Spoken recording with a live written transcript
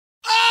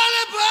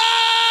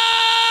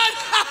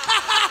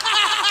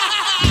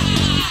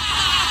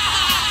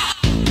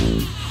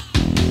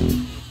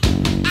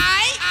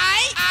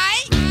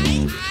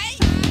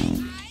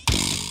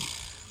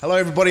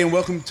everybody, and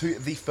welcome to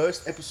the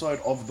first episode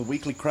of The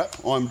Weekly Crap.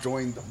 I'm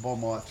joined by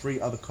my three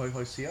other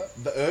co-hosts here,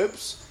 the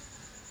Herbs,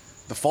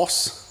 the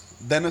Foss,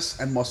 Dennis,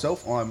 and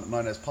myself. I'm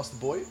known as Pasta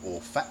Boy, or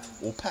Fat,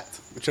 or Pat,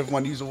 whichever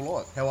one you all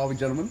like. How are we,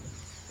 gentlemen?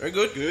 Very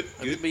good. Good.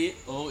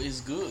 All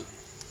is good.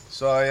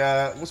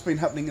 So, what's been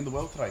happening in the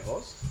world today,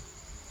 guys?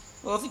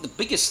 Well, I think the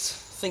biggest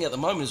thing at the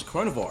moment is the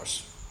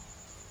coronavirus.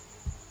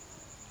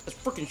 It's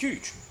freaking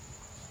huge.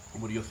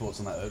 What are your thoughts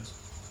on that, Herbs?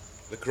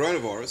 The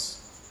coronavirus.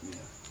 Yeah.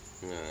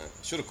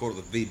 Should have called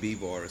it the VB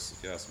virus,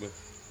 if you ask me.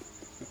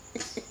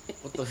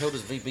 What the hell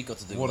does VB got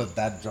to do What a with it?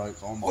 dad joke.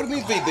 Oh my What do you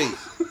mean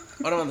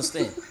VB? I don't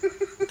understand.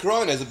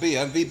 Corona's a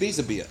beer and VB's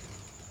a beer.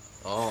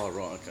 Oh,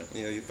 right, okay.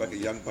 Yeah, you fucking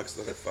young bucks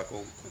that fuck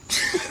all.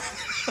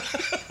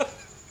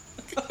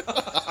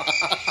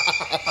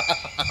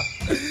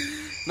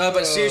 No,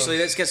 but seriously,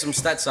 let's get some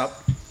stats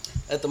up.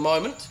 At the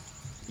moment,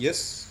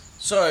 Yes,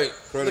 so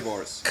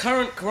coronavirus. the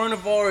current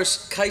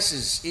coronavirus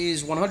cases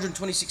is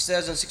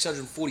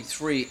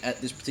 126,643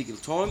 at this particular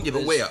time. Yeah,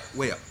 but There's-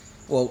 where?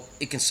 Well,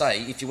 it can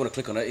say, if you want to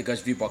click on it, it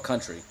goes view by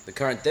country. The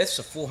current deaths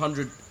are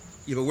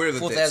Yeah, but where are the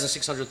deaths?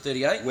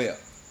 4,638. Where?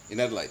 In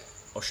Adelaide.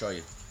 I'll show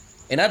you.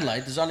 In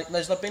Adelaide,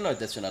 there's not been no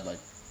deaths in Adelaide.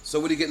 So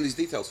where are you getting these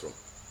details from?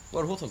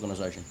 World Health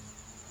Organisation.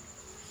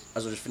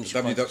 As I just finished.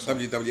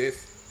 WWF?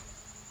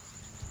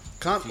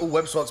 Can't all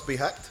websites be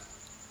hacked?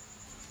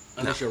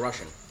 Unless you're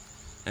Russian.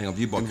 Hang on,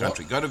 view by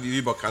country. Go to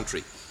view by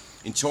country.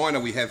 In China,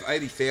 we have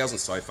 80,000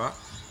 so far,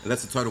 and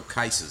that's the total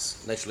cases.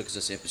 Naturally, because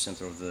that's the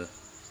epicenter of the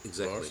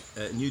Exactly.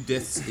 virus. New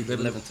deaths,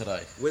 11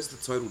 today. Where's the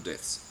total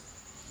deaths?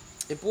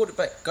 It brought it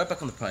back. Go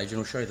back on the page and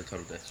it'll show you the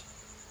total deaths.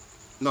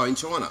 No, in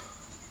China.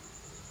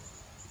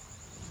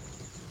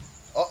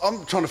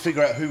 I'm trying to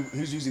figure out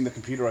who's using the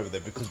computer over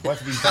there, because both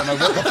of you don't know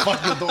what the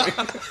fuck you're doing.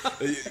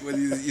 Well,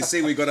 you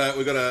see, we got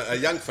a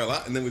young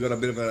fella, and then we got a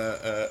bit of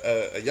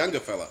a younger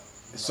fella.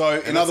 So,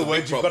 in that's other a big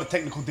words, you've problem. got a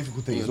technical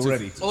difficulties Yeah,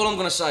 already. All I'm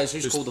going to say is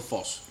who's Just- called the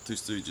Foss? Two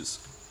Stooges.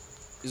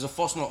 Is the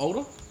Foss not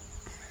older?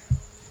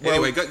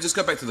 Anyway, just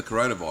go back to the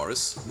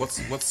coronavirus.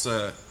 What's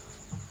let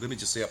me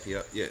just see up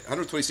here. Yeah,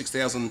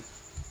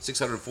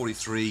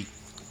 126,643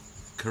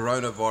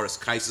 coronavirus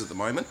cases at the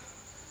moment.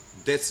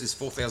 Deaths is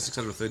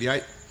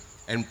 4,638,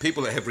 and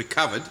people that have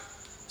recovered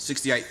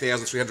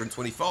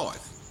 68,325.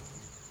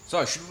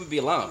 So, should we be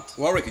alarmed?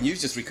 Well, I reckon you've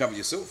just recovered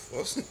yourself,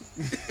 Ross.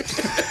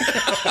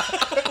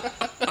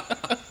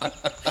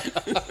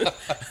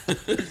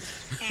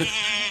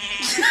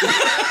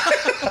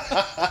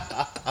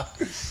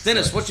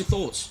 Dennis, what's your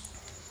thoughts?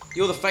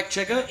 You're the fact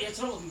checker. Yeah,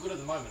 it's not looking good at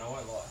the moment, I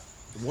won't lie.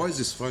 Why does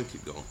this phone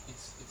keep going?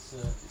 It's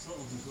not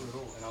looking good at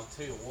all, and I'll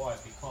tell you why,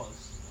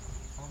 because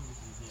I'm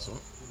looking here. Sorry?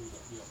 What do we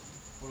got here?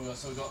 What do we got?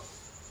 So we got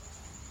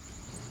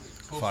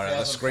Far out,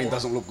 the screen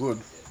doesn't look good.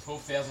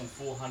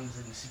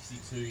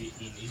 12,462 in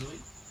Italy.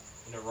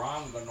 In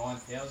Iran, we've got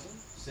 9,000,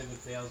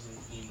 7,000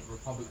 in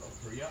Republic of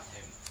Korea,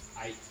 and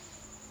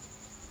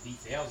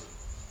 80,000.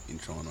 In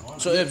China.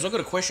 So, Herbs, I've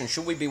got a question.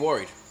 Should we be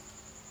worried?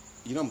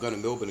 You know I'm going to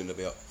Melbourne in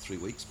about 3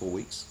 weeks, 4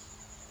 weeks.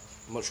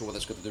 I'm not sure what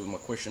that's got to do with my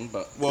question,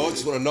 but Well, I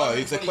just want to know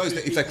if they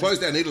close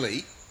down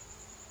Italy.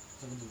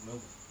 Something to do with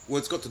Melbourne. Well,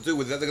 it's got to do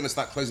with that. They're going to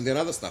start closing down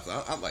other stuff,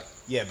 aren't they?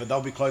 Yeah, but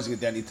they'll be closing it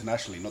down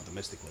internationally, not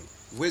domestically.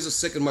 Where's the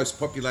second most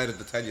populated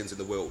battalions in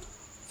the world?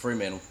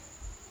 Fremantle.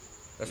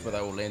 That's where they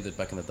all landed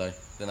back in the day.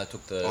 Then they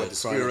took the Oh, train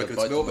so you on the reckon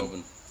boat it's to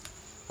Melbourne?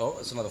 Oh,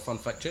 that's another fun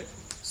fact check.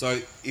 So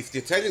if the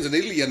Italians in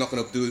Italy are not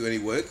going to do any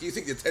work, do you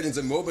think the Italians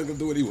in Melbourne can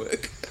do any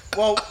work?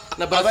 Well,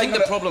 No, but I think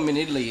the problem in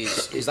Italy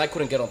is they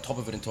couldn't get on top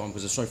of it in time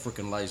because they're so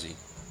freaking lazy.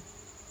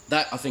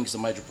 That, I think, is the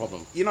major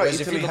problem. you know, Whereas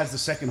if Italy you look- has the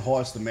second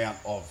highest amount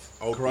of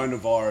Old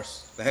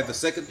coronavirus. They have the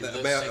second Yeah, the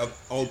amount second-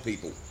 of old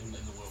people. In the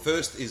world.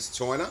 First is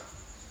China.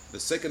 The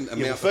second amount.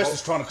 Yeah, the of first old-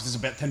 is China because there's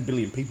about 10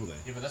 billion people there.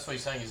 Yeah, but that's what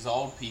he's saying is the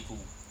old people.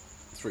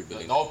 3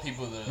 billion. The old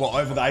people. What,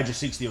 over the age of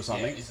 60 or Yeah,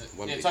 something? is it,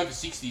 One yeah, it's billion. over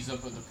 60s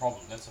the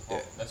problem. That's the Yeah.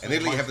 problem. That's And where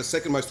Italy most- have the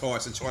second most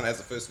highest, and China has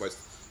the first most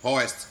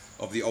highest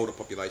of the older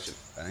population.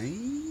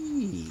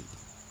 Hey.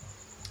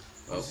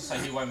 What does it say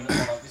here? Wait a minute.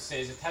 Hold on. This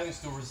says Italians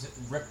still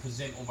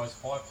represent almost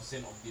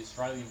 5% of the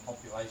Australian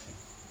population.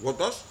 What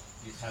does?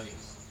 The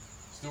Italians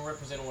still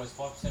represent almost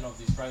 5% of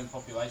the Australian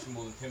population,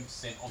 more than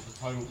 10% of the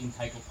total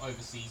intake of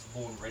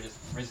overseas-born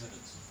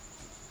residents.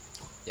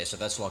 Yeah, so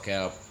that's like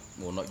our,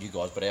 well, not you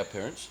guys, but our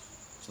parents.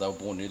 So they were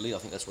born in Italy. I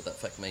think that's what that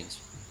fact means.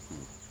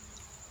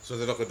 So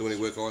they're not going to do any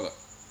work either.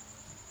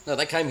 No,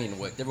 they came here to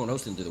work. Everyone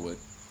else didn't do the work.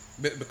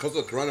 But because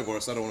of the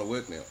coronavirus, they don't want to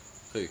work now.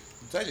 Who?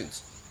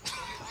 Italians.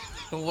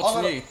 What's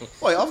new?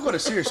 Wait, I've got a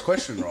serious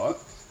question, right?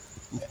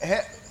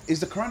 Is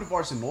the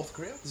coronavirus in North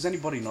Korea? Does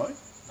anybody know?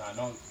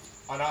 No.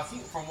 And I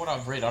think from what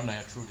I've read, I don't know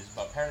how true it is,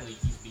 but apparently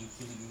he's been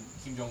killing,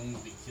 Kim Jong-un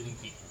has been killing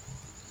people.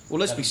 Well,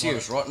 let's be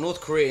serious, right?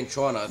 North Korea and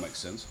China. That makes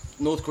sense.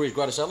 North Korea's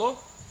greatest ally?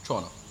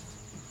 China.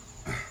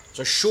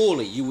 So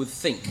surely you would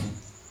think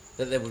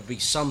that there would be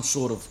some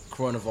sort of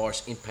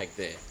coronavirus impact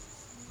there,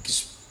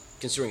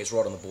 considering it's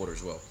right on the border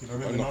as well.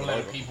 Remember, not a lot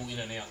of people in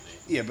and out there.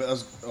 Yeah,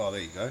 but there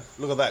you go.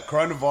 Look at that.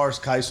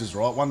 Coronavirus cases,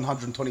 right?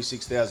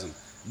 126,000.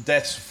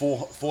 Deaths,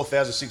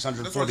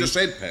 4,640. That's what I just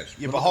said, Pat.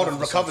 Yeah, but hold on,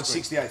 recovered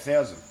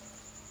 68,000.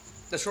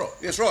 That's right.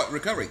 That's right,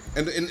 recovery.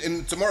 And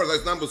tomorrow,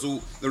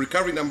 the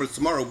recovery numbers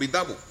tomorrow will be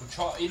double.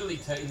 Italy,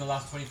 in the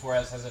last 24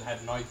 hours, hasn't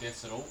had no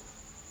deaths at all.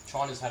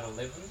 China's had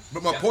 11.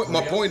 But my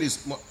point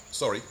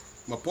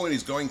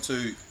is going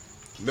to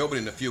Melbourne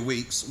in a few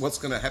weeks. What's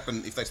going to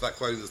happen if they start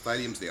closing the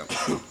stadiums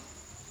down?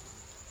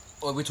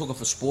 Or we're talking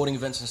for sporting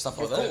events and stuff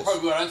like that?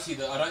 Probably, I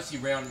don't see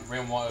round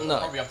one. No.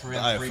 Probably up to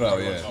round The 3.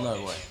 AFL, yeah.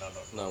 No way.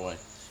 No. No way.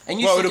 And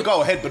you Well, think it'll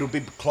go ahead, but it'll be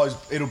closed.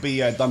 It'll be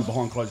done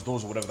behind closed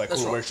doors or whatever they call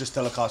That's it, right. where it's just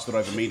telecasted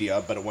over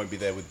media, but it won't be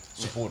there with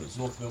supporters.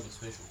 North Melbourne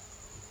special.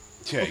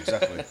 Yeah,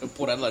 exactly.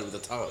 Port Adelaide with the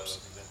tarps.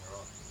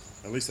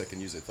 At least they can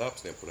use their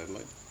tarps now, Port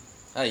Adelaide.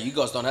 Hey, you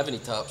guys don't have any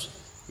tarps.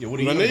 Yeah, what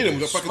We do don't you need them.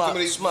 We've got fucking Smart- too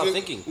many. smart we've-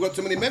 thinking. We've got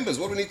too many members.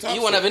 What do we need tarps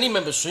You won't for? have any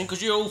members soon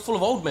because you're all full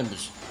of old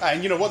members. Hey,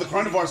 and you know what? The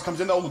coronavirus comes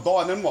in, they all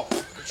die, and then what?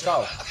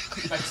 Go.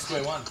 Back to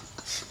square one.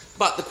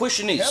 But the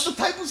question How is, the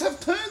tables have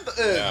turned.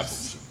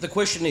 the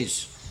question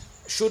is,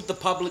 should the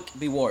public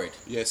be worried?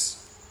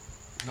 Yes.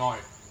 No.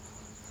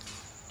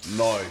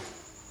 No.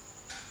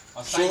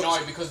 I say Short-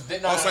 no because...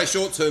 I'll say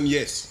short term,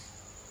 yes.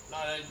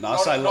 No,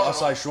 I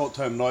say short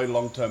term no,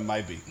 long term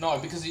maybe. No,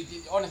 because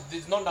honestly,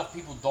 there's not enough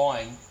people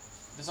dying.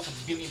 There's like 1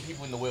 billion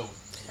people in the world.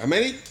 How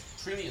many?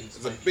 Trillions.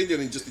 There's a maybe.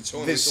 billion in just in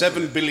China. There's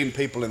 7 billion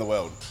people in the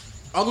world.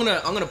 I'm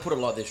gonna put it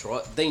like this,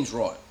 right? Dean's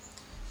right.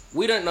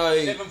 We don't know.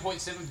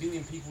 7.7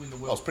 billion people in the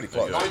world. was pretty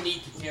close. No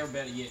need to care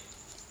about it yet.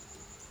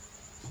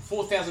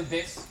 4,000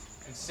 deaths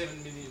and 7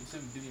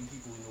 billion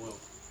people in the world.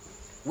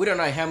 We don't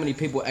know how many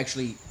people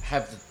actually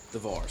have the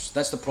virus.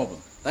 That's the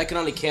problem. They can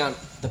only count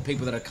the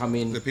people that have come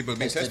in, The people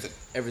that have been tested.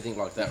 everything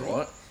like that,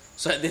 right?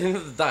 So at the end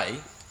of the day,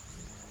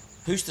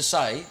 who's to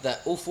say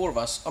that all 4 of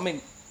us? I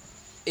mean,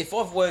 if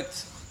I've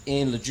worked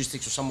in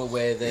logistics or somewhere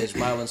where there's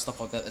mail and stuff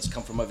like that that's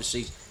come from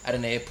overseas at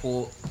an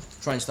airport,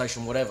 train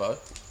station, whatever.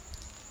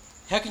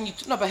 How do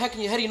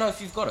you know if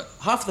you've got it?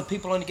 Half of the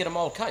people only get a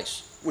mild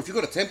case. Well, if you've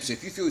got a temperature,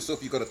 if you feel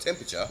yourself you've got a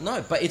temperature,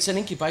 No, but it's an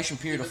incubation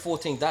period of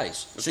 14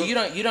 days. So you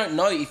don't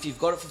know if you've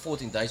got it for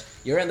 14 days.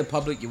 You're out in the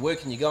public, you're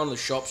working, you're going to the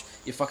shops,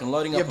 you're fucking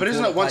loading up. Yeah, but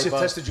isn't toilet it once you've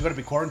paper. tested, you've got to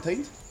be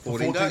quarantined for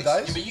 14 14 days?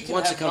 days. Yeah, but you can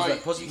Once have it comes no,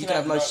 back positive, you can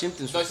have no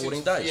symptoms for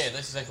 14 days. Yeah,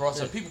 that's exactly right.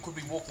 So people could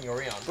be walking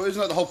around. But isn't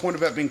that the whole point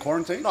about being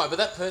quarantined? No, but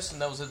that person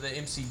that was at the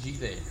MCG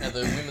there, at the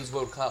Women's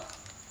World Cup,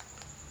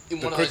 in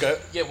The one cricket?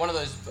 of those, one of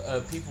those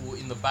people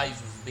in the bays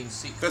was being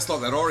sick. that's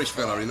like that Irish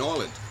fella in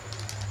Ireland.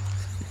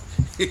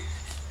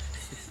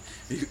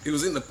 he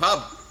was in the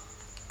pub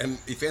and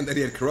he found that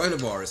he had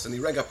coronavirus and he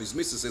rang up his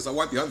missus and says, I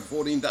won't be home for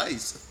 14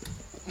 days.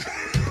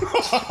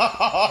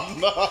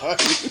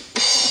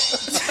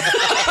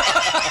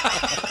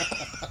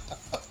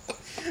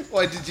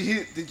 Wait, did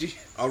you?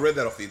 I read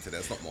that off the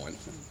internet, it's not mine.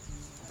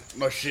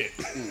 No shit.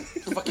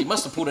 Fuck, you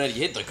must have pulled it out of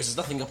your head though, because there's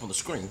nothing up on the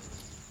screen.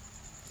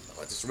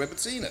 I just remembered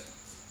seeing it.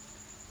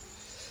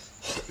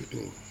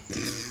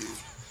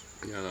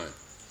 Yeah, I know.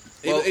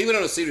 Well- Even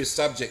on a serious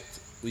subject,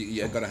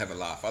 you've got to have a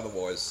laugh,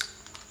 otherwise...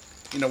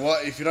 You know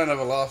what? If you don't have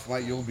a laugh,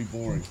 mate, you'll be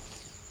boring.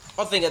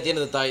 I think at the end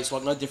of the day, it's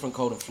like no different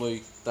cold and flu.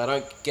 They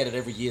don't get it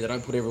every year. They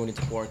don't put everyone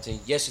into quarantine.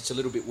 Yes, it's a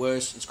little bit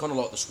worse. It's kind of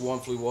like the swine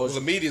flu was.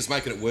 Well, the media's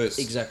making it worse.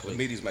 Exactly. The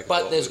media's making it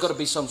But worse. there's got to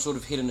be some sort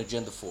of hidden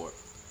agenda for it.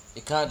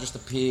 It can't just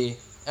appear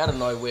out of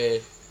nowhere.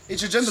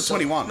 It's Agenda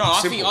 21. No, It's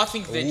I simple.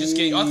 think they're just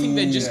getting. I think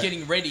they're just Yeah.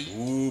 getting ready.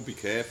 Ooh, be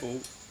careful.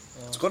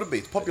 It's got to be.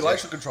 It's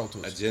population control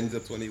to us.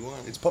 Agenda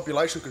 21. It's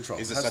population control.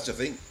 Is there Has- such a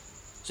thing?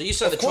 So you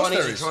say the Of course Chinese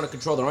there are is. trying to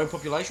control their own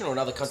population, or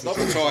another country? Not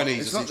the Chinese.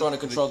 It's It's not trying to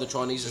control the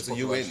Chinese It's the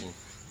population. UN.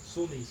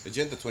 Sunnis.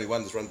 Agenda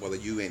 21 is run by the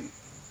UN.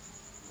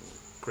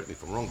 Correct me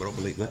if I'm wrong, but I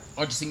believe that.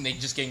 I just think they're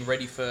just getting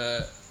ready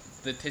for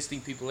the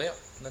testing people out.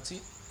 And that's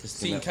it. Testing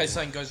See, in out case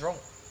people. something goes wrong.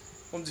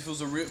 What if it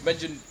was a real?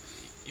 Imagine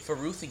if a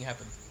real thing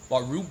happened,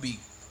 like real big.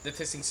 They're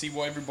testing, see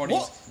why everybody's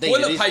What?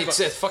 It's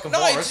a fucking No,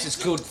 virus. It's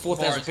killed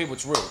 4,000 virus. people.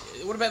 It's real.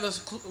 What about the?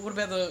 What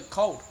about the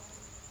cold?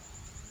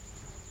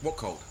 What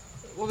cold?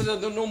 What was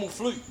the normal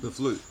flu? The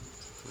flu.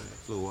 Yeah, it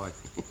flew away.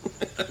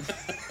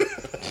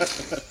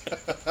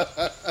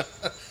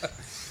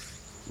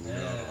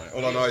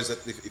 All I know is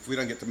that if we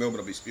don't get to Melbourne,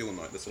 I'll be spewing,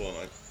 mate. That's all I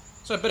know.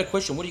 So a better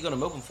question: what are you going to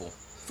Melbourne for?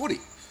 Footy.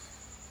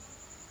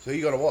 So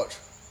you got to watch.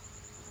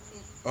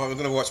 Oh, we're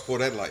going to watch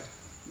Port Adelaide.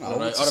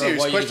 No, it's a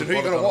serious question. Who are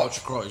you going to watch?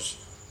 the Crows?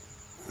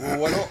 Well,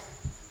 why not?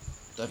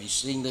 Have you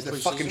seen their They're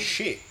pre-season? fucking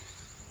shit.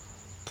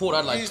 Port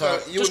Adelaide, You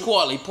don't- you just wouldn't-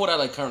 quietly, Port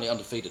Adelaide currently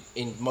undefeated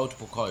in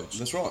multiple codes.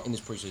 That's right. In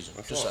this pre-season,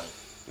 That's just right. saying.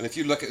 And if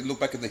you look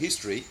back at the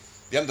history,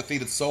 the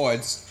undefeated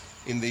sides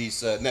in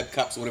these NAB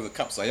Cups or whatever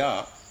cups they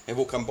are have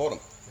all come bottom.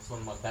 That's one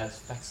of my dad's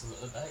facts of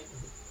the day.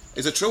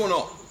 Is it true or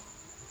not?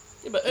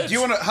 Yeah, but Do you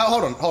want to?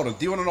 Hold on.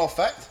 Do you want to know a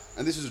fact?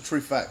 And this is a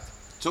true fact.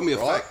 Tell me a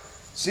Right? fact.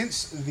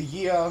 Since the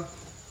year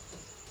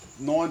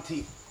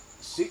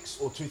 96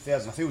 or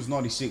 2000, I think it was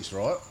 96,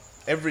 right?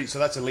 So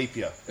that's a leap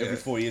year. Every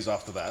Yeah. 4 years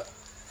after that,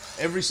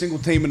 every single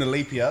team in a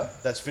leap year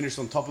that's finished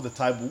on top of the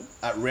table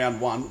at round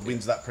one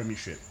wins that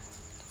premiership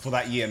for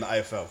that year in the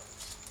AFL.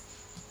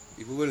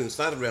 If we wouldn't have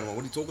started round one,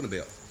 what are you talking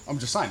about? I'm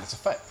just saying, it's a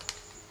fact.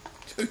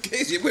 Who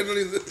cares? You went on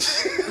in the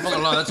I'm not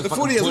gonna lie, that's a the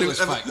fucking footy pointless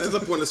hasn't- fact. That's a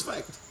pointless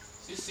fact.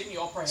 This Sydney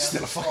Opera House.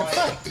 Still a is fucking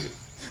Friday. fact.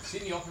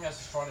 Sydney Opera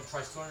House is trying to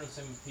trace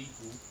 207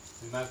 people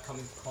who may have come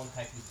into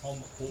contact with Tom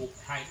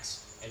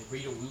Hanks and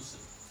Rita Wilson.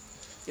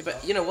 Yeah,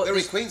 but you know what? They're in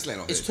This- Queensland,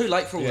 I heard. It's too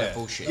late for all Yeah. that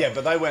bullshit. Yeah,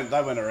 but they went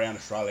around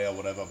Australia or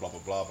whatever, blah blah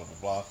blah blah blah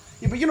blah.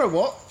 Yeah, but you know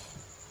what?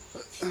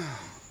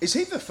 Is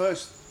he the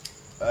first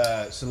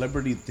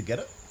celebrity to get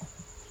it?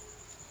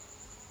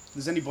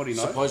 Does anybody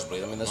know?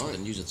 Supposedly, I mean that's what the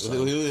news had said.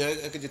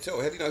 How could you tell?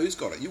 How do you know who's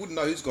got it? You wouldn't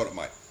know who's got it,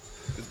 mate.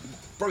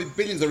 Probably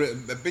billions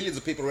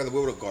of people around the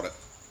world have got it.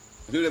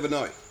 You'd never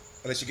know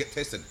unless you get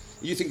tested.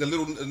 You think the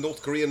little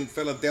North Korean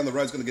fella down the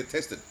road is going to get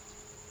tested?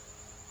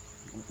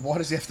 Why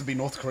does he have to be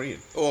North Korean?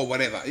 Or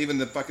whatever. Even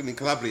the fucking in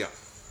Calabria. You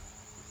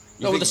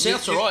No, well, think- the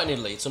South's you- alright in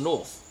Italy. It's the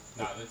North.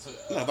 No, that's No,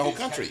 the whole it's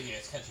country. Catching, yeah,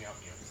 it's catching up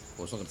here.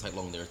 Well, it's not going to take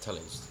long. They're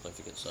Italians. Don't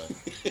forget. So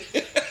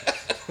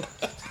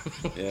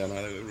Yeah,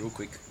 no, they were real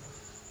quick.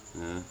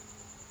 Yeah.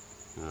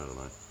 I don't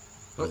know.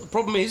 but the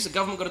problem is the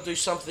government got to do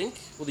something.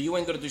 Well, the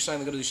UN got to do something.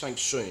 They got to do something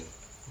soon.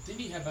 Didn't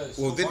he have a... Well,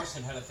 Scott did-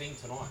 Morrison had a thing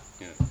tonight.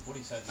 Yeah. What did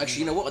he say? Actually,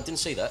 you know what? I didn't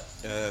see that.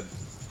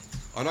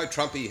 I know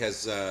Trumpy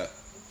has.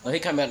 He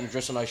came out and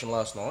addressed the nation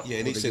last night. Yeah,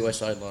 and or he the said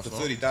USA for last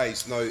 30 night.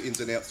 days, no ins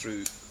and outs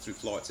through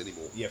flights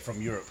anymore. Yeah,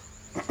 from Europe.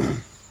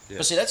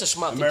 But see, that's a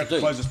smart America thing to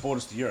do. closed its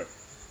borders to Europe.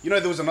 You know,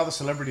 there was another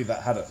celebrity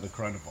that had it, the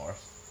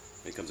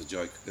coronavirus. Here comes a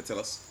joke. Go tell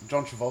us.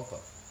 John Travolta.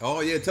 Oh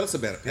yeah, tell us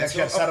about it. He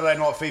actually had Saturday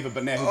Night Fever,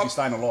 but now he'll be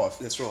staying alive.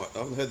 That's right. I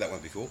haven't heard that one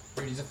before.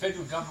 Brady, the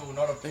federal government will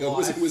not apply... Hang on,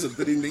 was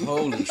it ding ding?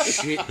 Holy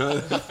shit!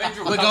 the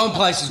federal We're going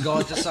places,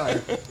 guys. Just saying.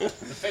 The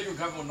federal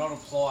government will not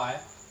apply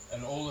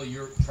an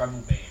all-of-Europe travel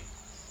ban.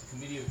 The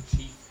Committee of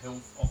Chief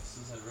Health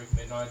Officers has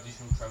recommended no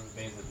additional travel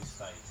bans at this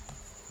stage.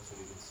 That's what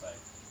he would say.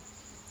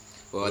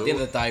 Well, at the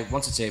end of the day,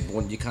 once it's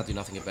airborne, you can't do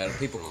nothing about it.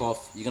 People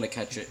cough, you're going to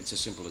catch it. It's as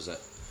simple as that.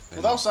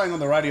 Well, they were saying on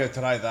the radio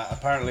today that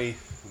apparently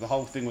the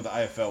whole thing with the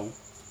AFL,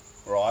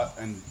 right,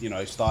 and you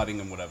know, starting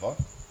and whatever,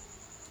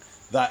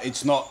 that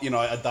it's not, you know,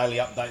 a daily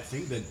update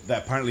thing.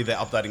 That apparently they're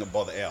updating it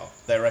by the hour.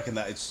 They reckon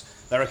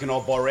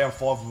by round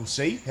 5 we'll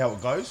see how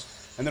it goes,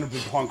 and then it'll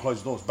be behind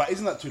closed doors. But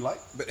isn't that too late?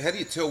 But how do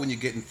you tell when you're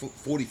getting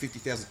 40,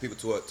 50,000 people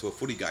to a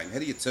footy game? How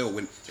do you tell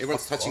when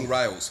everyone's touching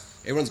rails,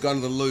 everyone's going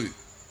to the loo,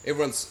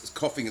 everyone's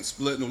coughing and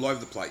splurting all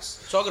over the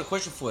place? So I've got a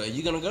question for you. Are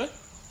you going to go?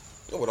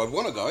 Oh, well, I'd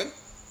want to go.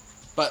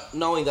 But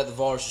knowing that the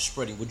virus is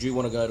spreading, would you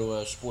want to go to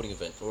a sporting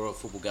event or a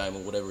football game or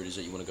whatever it is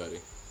that you want to go to?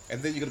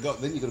 And then you got to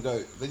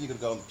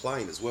go on the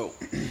plane as well.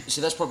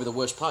 See, that's probably the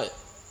worst part.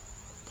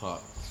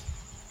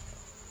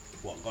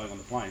 What, going on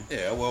the plane?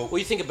 Yeah, well, Well,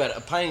 you think about it.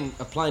 A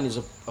plane is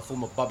a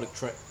form of public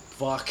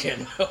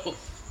fucking hell.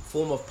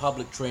 Form of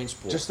public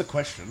transport. Just the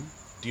question,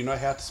 do you know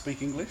how to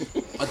speak English?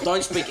 I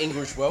don't speak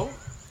English well.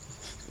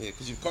 yeah,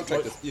 because you've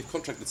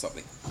contracted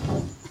something.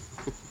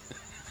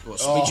 What,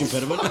 speech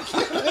impediment?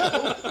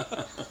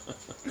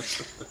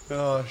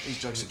 Gosh. These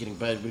jokes are getting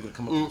bad. We've got to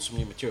come up with some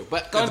new material.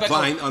 But At going the back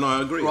plane, on,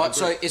 I agree. right,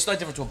 so it's no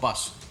different to a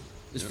bus.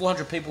 There's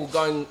 400 people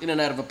going in and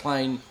out of a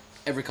plane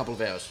every couple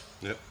of hours.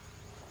 Yep.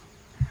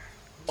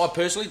 I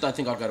personally don't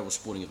think I'd go to a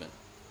sporting event.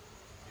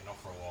 Yeah, not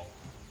for a while.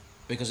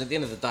 Because at the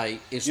end of the day,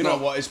 it's You not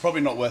know what? It's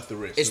probably not worth the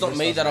risk. it's The not risk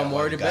me doesn't that I'm outweigh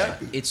worried the about.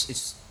 gain.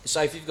 It's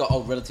say if you've got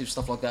old relatives,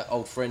 stuff like that,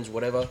 old friends,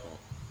 whatever,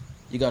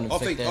 you're going to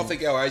infect them. I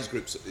think our age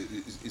groups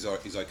is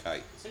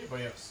okay. Is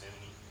anybody over 70?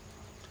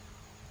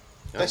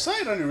 They say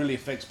it only really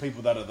affects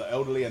people that are the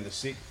elderly and the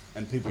sick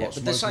and people Yeah, like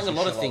but they're smokers saying a and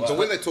lot of shit things. like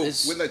So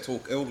that. when they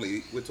talk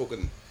elderly, we're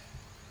talking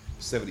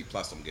 70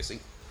 plus. I'm guessing,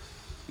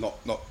 not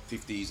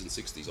 50s and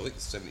 60s. I think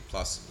it's 70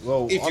 plus.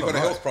 Well, if I you've don't got a know.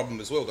 health problem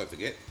as well, don't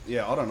forget.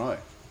 Yeah, I don't know.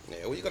 Yeah,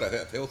 well, you've got a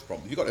health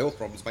problem. If you've got health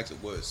problems, it makes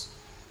it worse.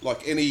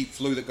 Like any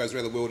flu that goes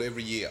around the world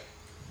every year.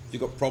 If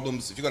you've got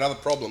problems, if you've got other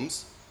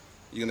problems,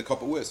 you're going to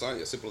cop it worse, aren't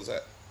you? Simple as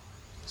that.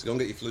 So go and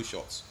get your flu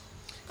shots.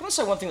 Can I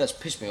say one thing that's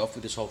pissed me off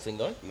with this whole thing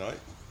though? No?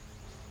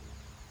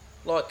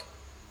 Like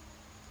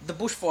the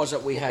bushfires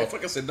that we had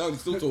Like I said, no,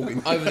 he's still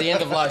talking. over the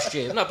end of last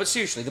year. No, but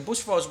seriously, the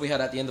bushfires we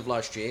had at the end of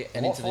last year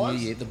and What into the new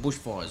fires? year, the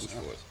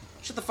bushfires.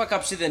 Shut the fuck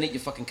up, sit there and eat your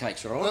fucking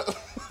cakes, alright?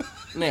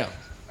 Now,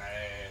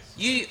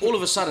 you all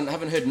of a sudden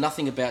haven't heard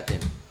nothing about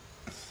them.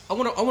 I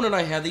want to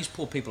know how these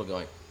poor people are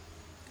going.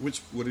 What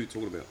are you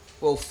talking about?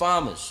 Well,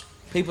 farmers,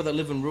 people that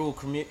live in rural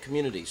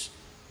communities,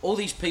 all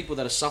these people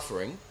that are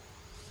suffering,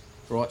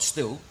 right,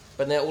 still,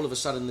 but now all of a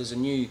sudden there's a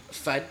new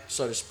fad,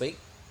 so to speak,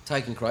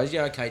 taking crazy.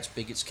 Yeah, okay, it's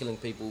big, it's killing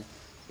people,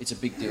 it's a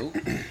big deal.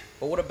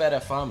 But what about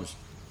our farmers?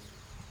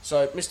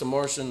 So Mr.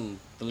 Morrison,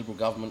 the Liberal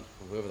government,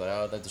 or whoever they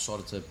are, they've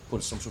decided to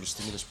put some sort of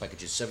stimulus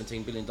packages,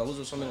 $17 billion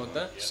or something like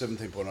that?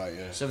 17.8,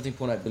 yeah.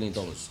 $17.8 billion.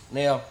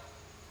 Now,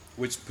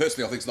 Which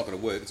personally I think it's not going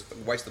to work. It's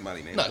a waste of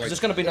money, man. no, 'cause there's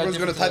going to be no Everyone's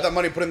going to difference take that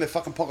money and put it in their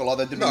fucking pocket like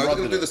they did No, when they're Rudd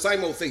going to did do the it.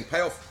 same old thing. Pay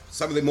off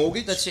some of their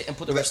mortgage. That's it, and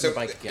put the rest in the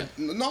bank account.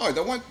 No,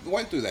 they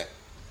won't do that.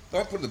 They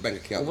won't put it in the bank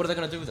account. Well, what are they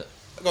going to do with it?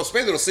 They're going to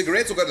spend it on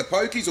cigarettes or go to the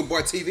pokies or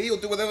buy TV or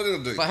do whatever they're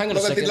going to do. But hang on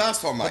like a second. they did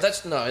last time, mate. But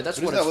that's what that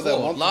it's what they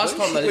for. want to Last do?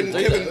 time they when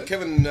didn't do that.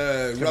 Kevin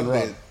Rudd Rudd.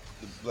 there,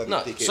 the bloody No,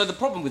 dickhead. so the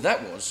problem with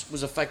that was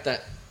the fact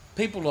that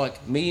people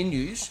like me and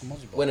yous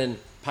went and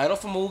paid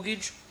off a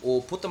mortgage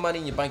or put the money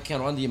in your bank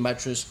account or under your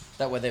mattress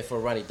that were there for a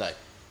rainy day.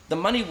 the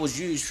money was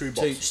used True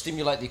to box.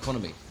 stimulate the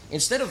economy.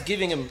 Instead of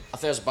giving them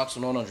 $1,000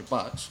 or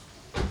 $900,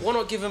 why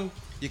not give them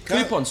You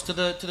can't- coupons to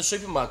the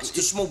supermarkets,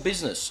 to small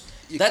business?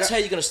 You That's can't- how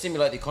you're going to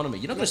stimulate the economy.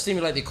 You're not going to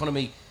stimulate the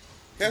economy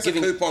How's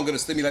giving- a coupon going to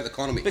stimulate the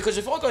economy? because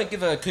if I go and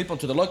give a coupon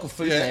to the local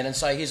food Yeah. man and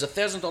say, here's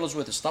 $1,000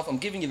 worth of stuff, I'm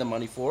giving you the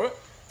money for it,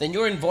 then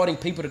you're inviting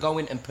people to go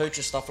in and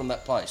purchase stuff from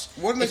that place.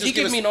 Why don't they If just you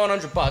give give me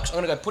us- $900, I'm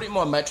going to go put it in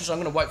my mattress, I'm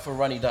going to wait for a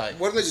rainy day.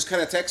 Why don't they just cut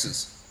our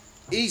taxes?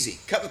 Easy.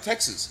 Cut the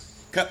taxes.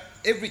 Cut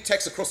every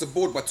tax across the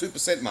board by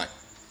 2%, mate.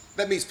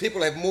 That means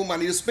people have more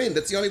money to spend.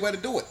 That's the only way to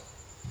do it.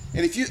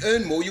 And if you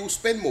earn more, you will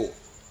spend more.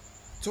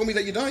 Tell me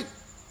that you don't.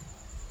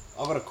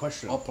 I've got a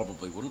question. I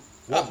probably wouldn't.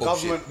 What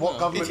bullshit.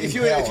 government If in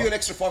you power? if you an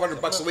extra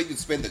 $500 a week, you'd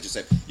spend it. You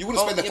said you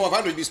wouldn't Oh, spend the yeah, but-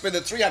 500. You'd spend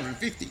the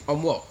 350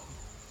 On what?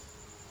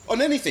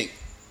 on anything.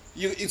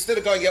 You instead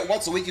of going out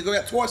once a week, you go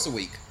out twice a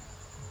week,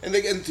 and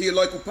they get into your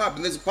local pub,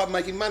 and there's a pub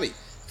making money.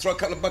 Throw a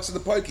couple of bucks in the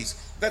pokies.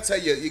 That's how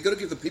you got to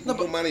give the people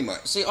more money, mate.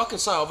 See, I can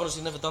say I've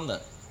honestly never done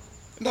that.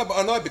 No, but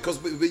I know because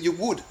but you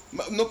would.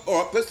 Not,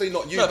 all right, personally,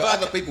 not you, but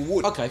other people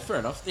would. Okay, fair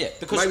enough. Yeah,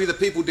 because Maybe the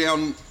people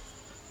down.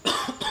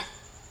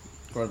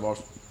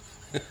 coronavirus.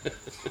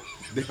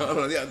 I don't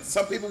know, yeah,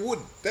 some people would.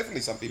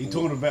 Definitely, some people. You're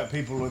talking about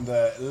people in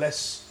the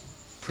less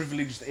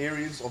privileged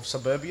areas of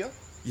suburbia?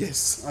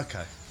 Yes.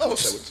 Okay. Of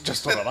course they would.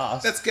 Just thought I'd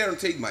ask. That's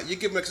guaranteed, mate. You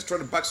give them extra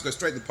 $200 to go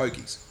straight to the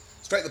pokies,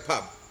 straight to the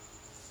pub.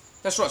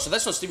 That's right. So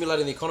that's not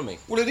stimulating the economy.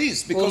 Well, it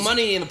is because Well,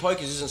 money in the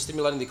pokies isn't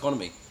stimulating the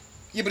economy.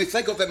 Yeah, but if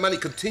they got that money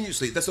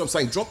continuously, that's what I'm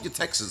saying. Drop your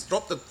taxes,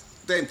 drop the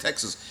damn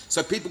taxes,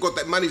 so people got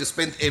that money to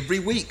spend every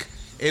week,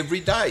 every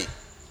day.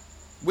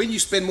 When you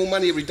spend more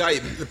money every day,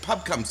 the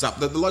pub comes up,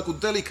 the local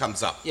deli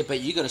comes up. Yeah,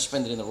 but you got to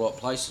spend it in the right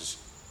places.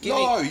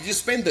 No, you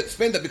just spend it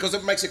because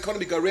it makes the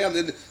economy go round.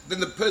 Then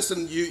the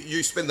person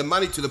you spend the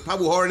money to, the pub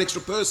will hire an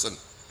extra person.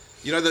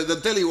 You know, the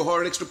deli will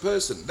hire an extra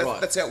person.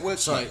 Right. That's how it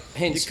works. So, mate.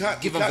 hence,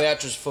 give them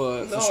vouchers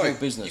for small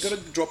business. You got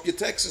to drop your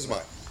taxes,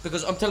 mate.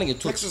 Because I'm telling you,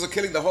 Toots, Taxes are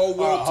killing the whole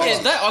world. Alright,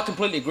 yeah, that I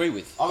completely agree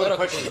with. I've got That a I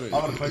question. completely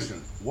I've agree got a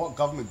question. What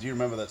government do you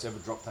remember that's ever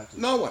dropped taxes?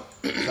 No one.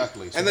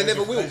 Exactly. So And they there's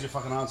never your- will. There's your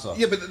fucking answer.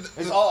 Yeah, but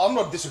I'm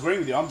not disagreeing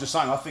with you. I'm just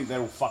saying I think they're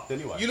all fucked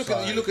anyway. You look So-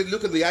 at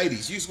the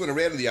 80s. You used to went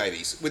around in the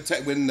 80s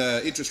when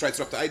interest rates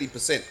were up to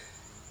 80%.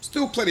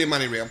 Still plenty of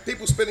money around.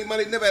 People spending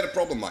money, never had a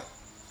problem, mate.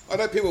 I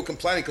know people were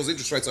complaining because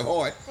interest rates are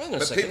high, Hang on a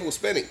but second. people were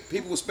spending.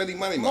 People were spending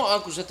money, mate. My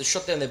uncles had to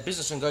shut down their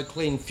business and go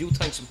clean fuel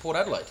tanks in Port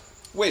Adelaide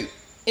When?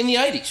 in the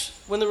 80s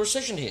when the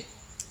recession hit.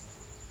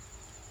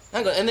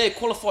 Hang on, and they're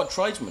qualified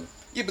tradesmen.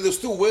 Yeah, but there'll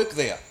still work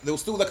there. They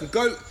could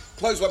go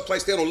close one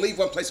place down or leave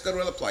one place to go to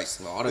another place.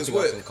 No, I don't There's think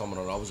I work. can comment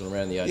on it. I wasn't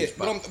around in the 80s. Yeah,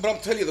 but I'm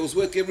telling you, there was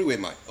work everywhere,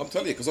 mate. I'm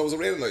telling you because I was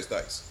around in those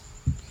days.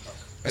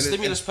 a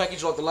stimulus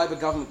package like the Labor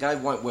government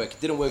gave won't work. It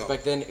didn't work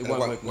back then. It won't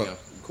work now.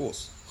 Of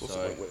course, So- it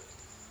won't work.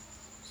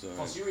 So,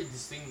 Plus, you read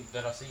this thing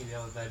that I seen the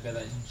other day about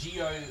that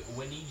Gio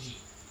Weniji.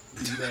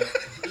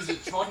 He's a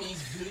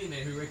Chinese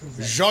billionaire who reckons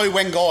that. Zhou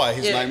Wengai,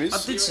 his Yeah, name is.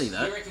 I did see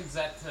that. He reckons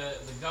that the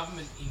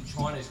government in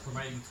China is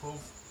cremating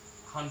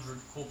 1,200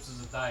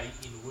 corpses a day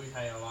in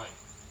Wuhan alone.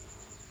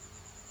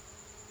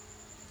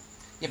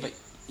 Yeah, but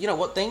you know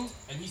what thing?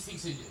 And he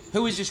thinks that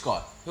Who is this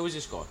guy? Who is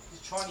this guy?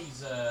 he's Chinese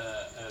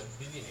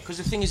billionaire. Because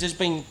the thing is, there's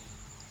been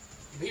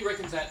He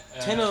reckons that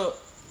 10 or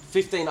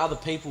 15 other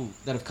people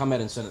that have come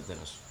out and said it,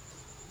 Dennis.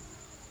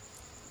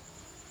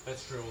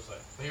 that's true also.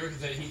 But he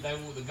reckons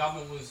that the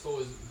government will install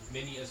as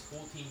many as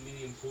 14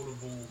 million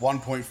portable.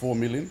 1.4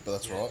 million, but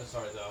that's Yeah, right.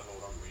 Sorry, I don't know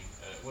what I'm reading.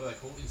 What are they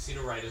called?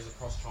 Incinerators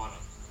across China.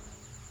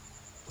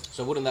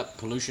 So wouldn't that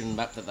pollution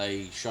map that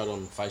they showed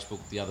on Facebook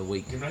the other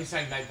week? You know, he's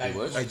saying they It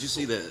works. Hey, did you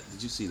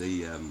see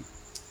the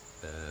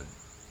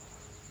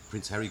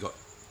Prince Harry got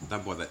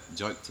done by that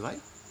joke today?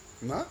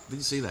 No? Did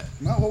you see that?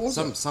 No, what was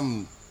it?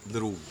 Some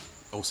little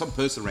or some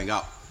person rang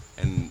up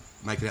and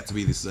make it out to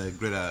be this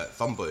Greta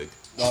Thunberg.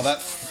 Oh,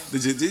 that.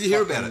 Did you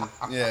hear about it?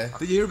 Yeah.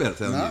 Did you hear about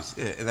it on the No. news?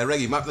 Yeah, and they rang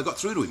him up. They got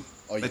through to him.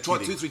 Oh, you're they tried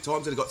kidding. 2-3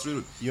 times and they got through to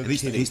him. You're and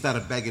kidding. he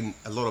started bagging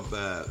a lot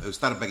of.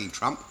 Started bagging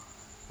Trump.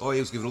 Oh, he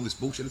was giving all this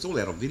bullshit. It's all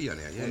out on video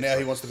now. Yeah. Well, now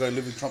he wants to go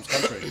live in Trump's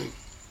country.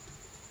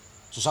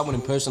 So someone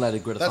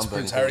impersonated Greta That's Thunberg.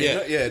 Prince Harry, Yeah,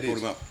 isn't it? Yeah, it brought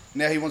is. him up.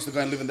 Now he wants to go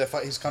and live in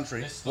his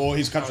country, Let's or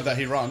his stop country that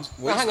he runs.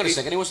 Well, hang on a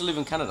second. He wants to live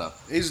in Canada.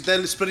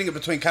 They're splitting it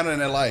between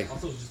Canada and LA. I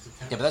thought it was just a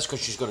Yeah, but that's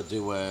because she's got to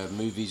do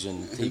movies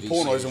and TV And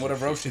pornos series and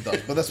whatever else she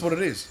does. But that's what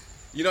it is.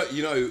 You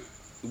know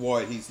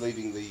why he's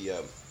leaving the.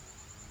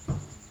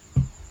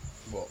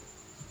 What?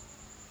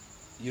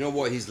 You know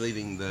why he's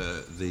leaving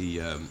the.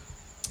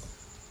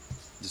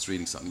 Just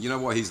reading something. You know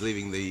why he's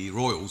leaving the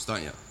royals,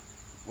 don't you?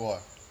 Why?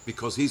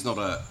 Because he's not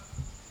a.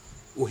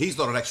 Well, he's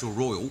not an actual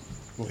royal.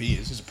 Well, he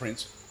is. He's a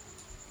prince.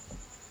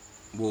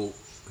 Well,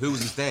 who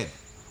was his dad?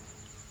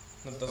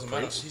 That doesn't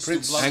matter.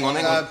 Prince. Hang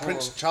on.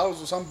 Prince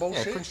Charles or some Yeah,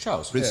 bullshit. Prince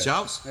Charles. Prince Yeah.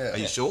 Charles? Yeah. Are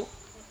you Yeah. sure?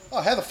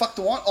 Oh, how the fuck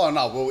do I? Oh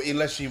no. Well,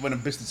 unless she went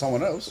and bisted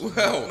someone else.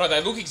 Well, No,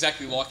 they look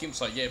exactly like him,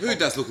 so yeah. who probably.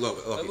 does look like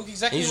They him? look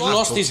exactly He's like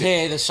lost him. his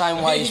hair the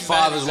same way his He's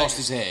father's exactly- lost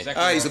his hair.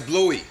 exactly Ah, he's a right.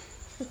 bluey.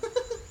 Well, Don't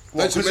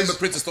you 'cause remember he's-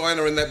 Princess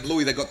Diana and that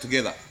bluey they got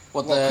together?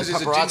 What, What, the 'cause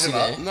he's a paparazzi ginger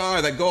there? nut?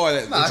 No, that guy,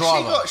 that, Nah, the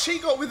driver. she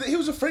got with it. He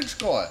was a French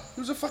guy.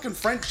 He was a fucking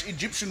French,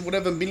 Egyptian,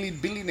 whatever,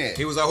 billionaire.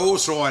 He was a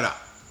horse rider.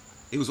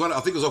 He was one.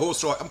 I think it was a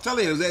horse rider. I'm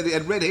telling you, he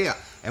had red hair.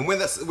 And when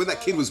that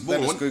kid was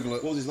born, Let us Google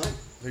it. what was his name?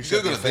 Who she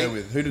had the Google it, affair Pete.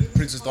 with? Who did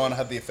Princess Diana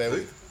have the affair Who?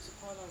 with?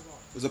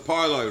 It was a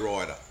polo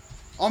rider.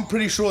 I'm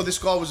pretty sure this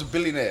guy was a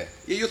billionaire.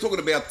 Yeah, you're talking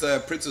about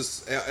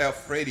Princess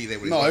Alfredi there.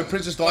 No,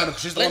 Princess Diana.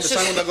 She's the one, the Let's same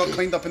one just- that got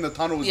cleaned up in the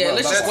tunnel as Yeah, well.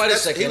 let's That's just why- wait a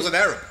second. He was an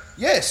Arab.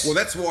 Yes. Well,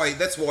 that's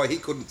why he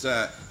couldn't.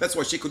 That's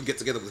why she couldn't get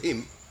together with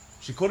him.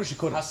 She could or she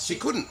couldn't. She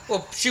couldn't.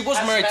 Well, she was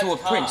Has married to a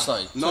Matt prince,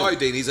 Khan. though. No,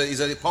 Dean. He's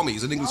a Pommy.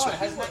 He's an English. Oh, it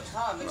has that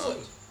car next to it.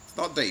 It's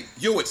not Dean.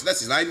 Hewitt. That's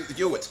his name.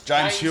 Hewitt.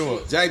 James James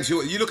Hewitt. James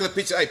Hewitt. You look at the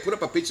picture. Hey, put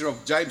up a picture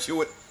of James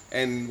Hewitt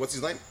and what's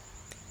his name?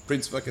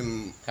 Prince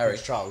fucking Harry.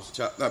 Charles.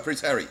 No,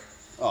 Prince Harry.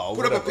 Oh,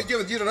 Put up a whatever.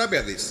 picture. You don't know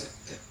about this.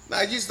 No,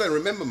 you just don't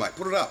remember, mate.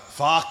 Put it up.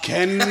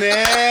 Fucking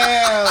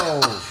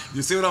hell.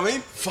 You see what I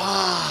mean?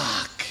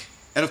 Fuck.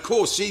 And of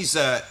course, she's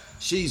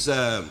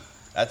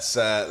That's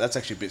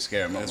actually a bit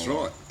scary. I'm not That's gonna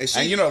lie. right. And And,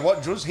 she- you know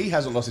what, Jules? He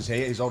hasn't lost his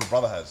hair. His older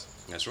brother has.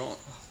 That's right.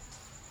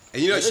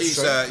 And you know that's she's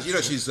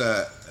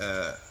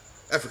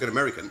African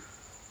American.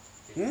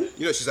 You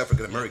know she's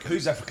African American.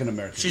 Who's African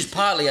American? She's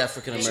partly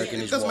African American.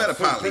 It his doesn't wife.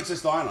 matter partly.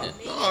 Princess Diana.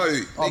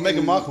 No. Oh,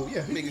 Meghan Markle.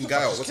 Yeah. Meghan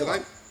Gale. What's her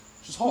name?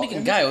 She's hot.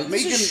 Meghan Gale.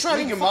 This is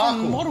straight Meghan fucking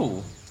Markle.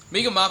 model.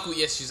 Meghan Markle,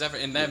 yes, she's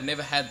African, and they've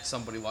never had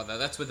somebody like that.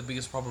 That's where the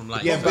biggest problem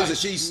lays. Yeah, Because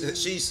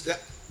she's.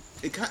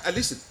 It can't,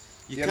 listen,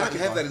 you Yeah, can't make it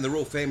have fine. that in the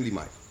royal family,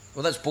 mate.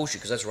 Well, that's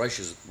bullshit because that's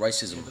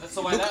racism. That's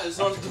the way that is.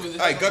 Not to do with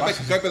this. Hey,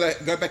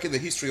 go back in the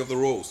history of the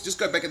royals. Just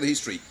go back in the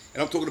history,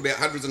 and I'm talking about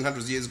hundreds and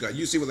hundreds of years ago.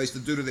 You see what they used to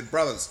do to their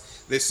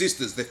brothers, their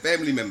sisters, their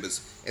family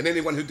members, and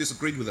anyone who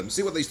disagreed with them.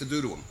 See what they used to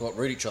do to them. What,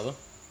 read each other?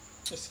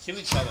 Just kill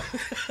each other.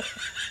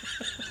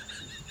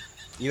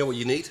 You know what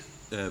you need,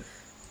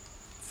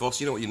 Foss.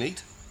 You know what you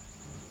need?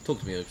 Talk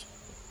to me, Herbs.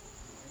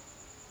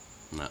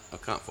 No, I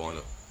can't find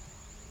it.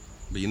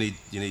 But you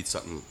need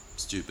something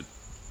stupid.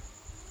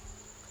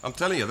 I'm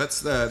telling you,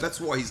 that's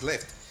why he's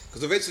left.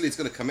 Because eventually it's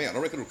going to come out. I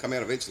reckon it'll come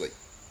out eventually.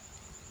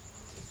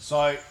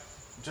 So,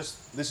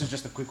 this is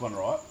just a quick one,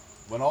 right?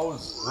 When I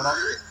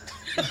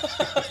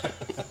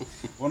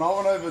when I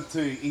went over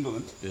to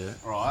England, Yeah.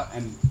 right,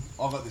 and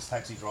I got this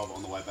taxi driver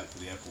on the way back to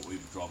the airport,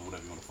 Uber driver,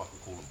 whatever you want to fucking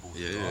call it,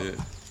 bullshit,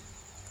 right?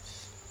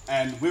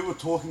 And we were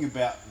talking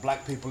about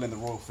black people in the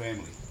royal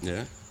family,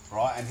 Yeah.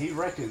 right? And he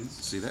reckons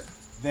See that?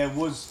 there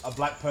was a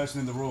black person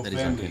in the royal That is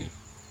family, uncanny.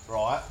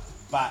 right?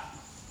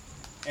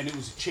 And it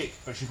was a chick,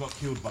 but she got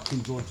killed by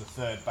King George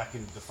III back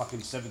in the fucking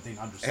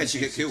 1700s. How'd she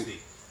get killed?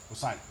 1760. Was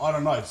saying, I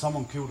don't know,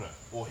 someone killed her,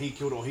 or he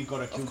killed her, or he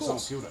got her killed, someone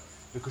course. killed her,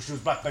 because she was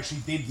black, but she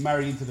did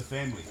marry into the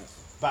family.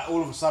 But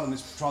all of a sudden,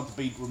 it's trying to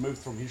be removed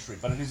from history,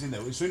 but it is in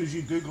there. As soon as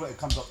you Google it, it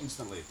comes up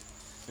instantly.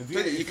 If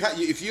You can't.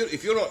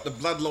 If you're not the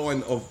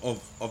bloodline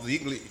of the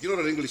English, if you're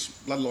not an English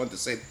bloodline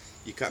descent,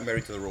 you can't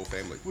marry to the royal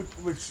family.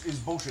 which is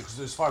bullshit, because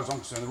as far as I'm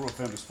concerned, the royal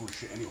family's full of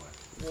shit anyway.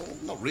 Well,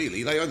 not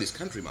really. They own this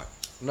country, mate.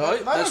 No,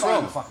 They that's don't own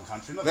wrong. the fucking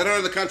country. They don't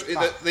own the country.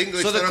 The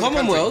English. So the don't own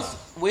Commonwealth,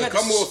 country. we the had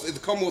this- Commonwealth. The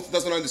Commonwealth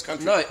doesn't own this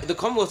country. No, the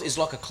Commonwealth is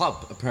like a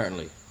club,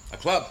 apparently. A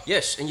club.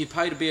 Yes, and you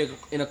pay to be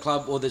in a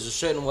club, or there's a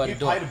certain way You to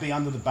do pay it. to be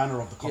under the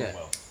banner of the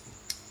Commonwealth.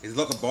 Is it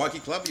like a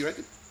bikie club? You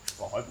reckon?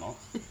 I hope not.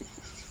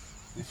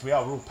 If we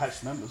are, we're all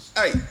patched members.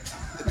 Hey,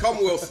 the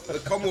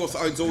Commonwealth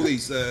owns all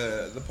these.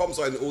 The Poms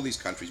own all these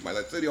countries, mate.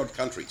 Like 30-odd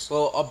countries.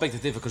 Well, I beg to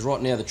differ because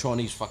right now the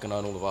Chinese fucking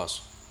own all of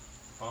us.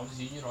 Farmers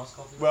Union, ice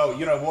coffee. Well,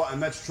 you know what,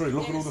 and that's true.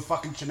 Look at all the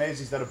fucking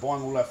Chineses that are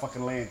buying all our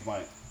fucking land,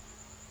 mate.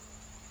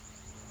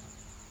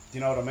 Do you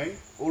know what I mean?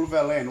 All of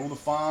our land, all the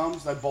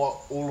farms, they buy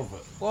all of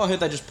it. Well, I heard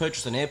they just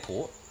purchased an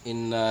airport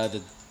in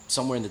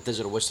somewhere in the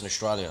desert of Western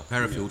Australia.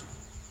 Parafield.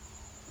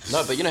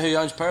 No, but you know who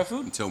owns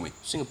Parafield? Tell me.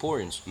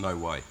 Singaporeans. No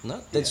way.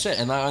 No, that's it.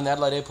 And they own the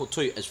Adelaide Airport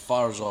too, as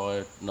far as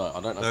I know.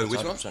 I don't know No, if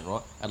which it's 100%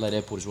 right. Adelaide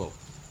Airport as well.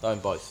 They own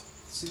both.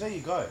 See, there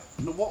you go.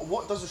 No,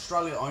 what does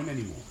Australia own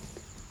anymore?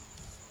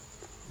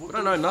 What We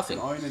don't do know we nothing.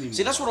 fucking own anymore?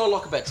 See, that's what I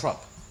like about Trump.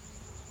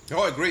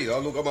 I agree.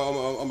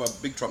 I'm a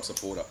big Trump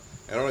supporter,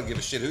 and I don't give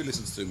a shit who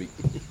listens to me.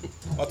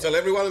 I tell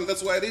everyone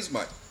that's the way it is,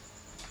 mate.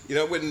 You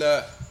know, when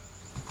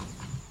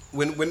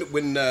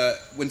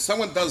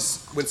someone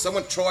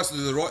tries to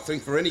do the right thing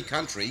for any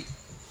country,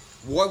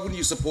 why wouldn't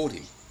you support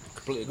him?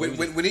 Completely agree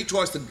with you. When he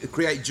tries to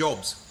create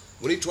jobs,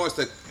 when he tries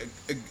to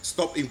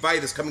stop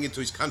invaders coming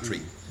into his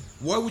country,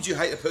 why would you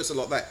hate a person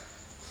like that?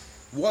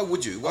 Why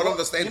would you? I don't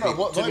understand You know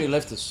people. what, Too many though?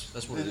 leftists.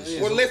 That's what it is.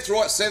 Well, left,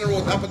 right, centre,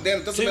 or up and down,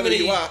 it doesn't Too matter who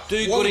many you are. Why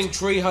do-gooding, would-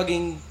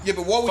 tree-hugging, Yeah,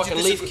 but why would fucking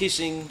you disagree?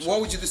 leaf-kissing. Why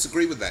would you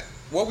disagree with that?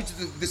 Why would you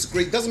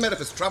disagree? It doesn't matter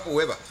if it's Trump or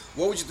whoever.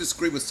 Why would you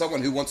disagree with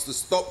someone who wants to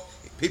stop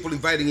people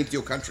invading into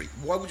your country?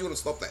 Why would you want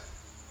to stop that?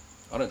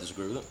 I don't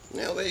disagree with it.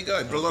 Well, there you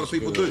go. But a lot of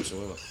people Disagree do. with it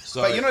whatsoever.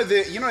 So, But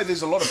you know,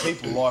 there's a lot of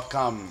people like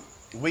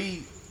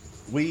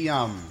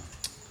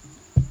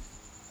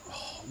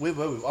where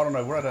were we? I don't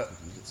know.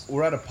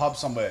 We're at a pub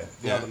somewhere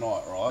the Yeah. other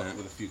night, right, Yeah.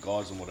 with a few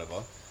guys and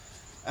whatever,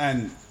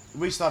 and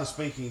we started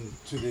speaking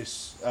to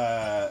this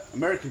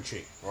American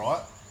chick,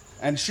 right,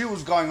 and she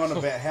was going on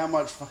about how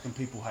much fucking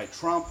people hate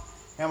Trump,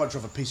 how much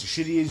of a piece of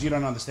shit he is. You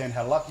don't understand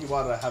how lucky you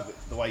are to have it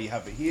the way you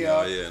have it here.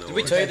 Yeah, no Did we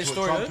worries. tell you the That's what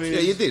story? Trump Herb? is. Yeah,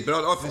 you did, but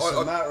I This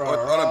and that, I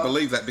rah. don't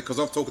believe that because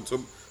I've talked to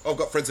them. I've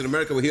got friends in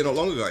America who were here not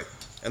long ago,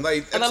 and they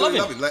absolutely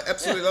love love him. They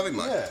absolutely love him,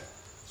 mate. Yeah.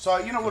 So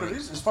you know what it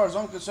is? As far as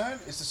I'm concerned,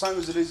 it's the same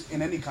as it is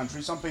in any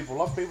country. Some people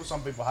love people,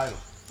 some people hate them.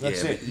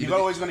 That's Yeah, it. but You're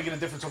always going to get a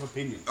difference of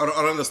opinion. I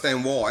don't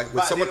understand why. When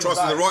But at someone the end tries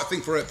of to the do the day- right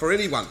thing for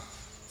anyone,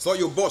 it's like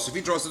your boss. If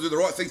he tries to do the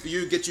right thing for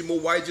you, get you more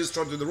wages,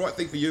 try to do the right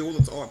thing for you all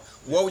the time,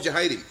 why would you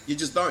hate him? You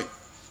just don't.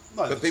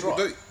 No, But that's people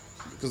right. do.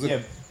 Because Yeah,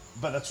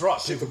 but that's right.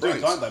 Shit People for do,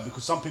 brains. don't they?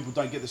 Because some people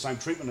don't get the same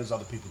treatment as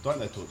other people, don't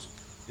they, Toots?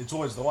 It's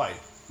always the way.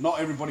 Not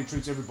everybody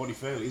treats everybody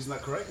fairly. Isn't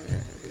that correct?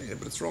 Yeah,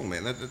 but it's wrong,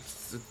 man.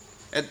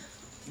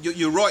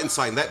 You're right in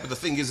saying that, but the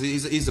thing is,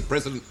 he's the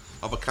president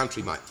of a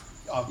country, mate.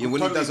 Oh, Yeah,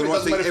 when he totally does the agree. right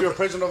Doesn't thing, matter if you're a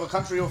president of a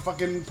country or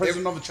fucking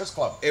president of a chess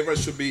club. everyone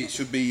should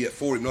be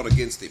for him, not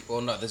against him.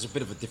 Well, no, there's a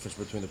bit of a difference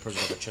between the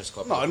president of a chess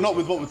club. No, and not the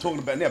with what we're president talking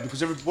about now,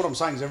 because what I'm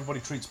saying is everybody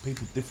treats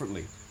people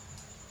differently.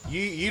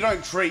 You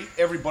don't treat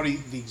everybody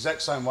the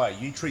exact same way.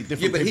 You treat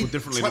different people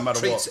differently no Trump matter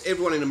treats what.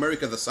 everyone in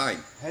America the same.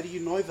 How do you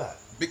know that?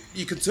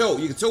 You can tell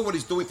what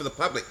he's doing for the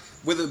public,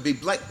 whether it be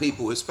black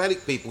people,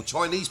 Hispanic people,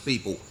 Chinese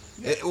people.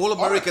 All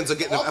Americans are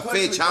getting I a fair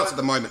personally chance don't- at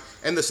the moment,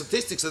 and the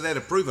statistics are there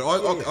to prove it. I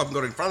haven't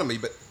got it in front of me,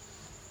 but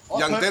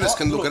young I Dennis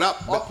can look it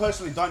up. I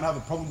personally don't have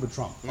a problem with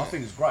Trump. I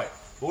think it's great.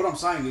 But what I'm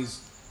saying is,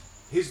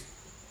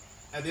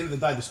 at the end of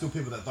the day, there's still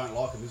people that don't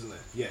like him, isn't there?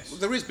 Yes.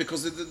 There is,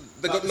 because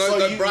they've got so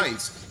no you-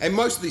 brains, and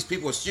most of these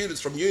people are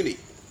students from uni.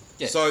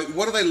 Yeah. So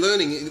what are they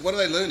learning? What are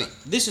they learning?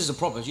 This is the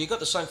problem. You got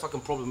the same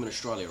fucking problem in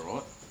Australia,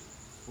 right?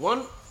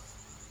 One,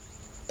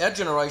 our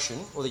generation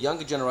or the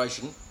younger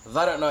generation,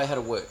 they don't know how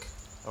to work.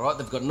 All right,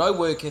 they've got no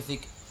work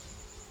ethic,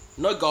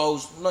 no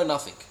goals, no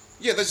nothing.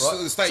 Yeah, they just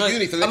Right? stay So at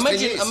uni for the next 10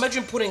 years.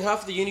 imagine putting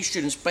half of the uni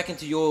students back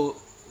into your,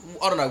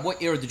 I don't know,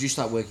 what era did you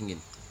start working in?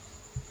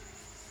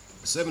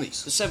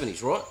 70s. The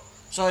 70s, right?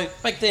 So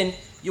back then,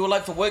 you were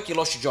late for work, you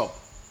lost your job.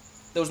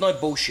 There was no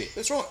bullshit.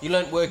 That's right. You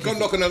learnt work Go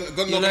ethic. knock on a You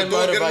door and learnt get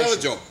another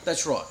motivation. job.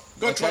 That's right.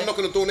 Go and try and knock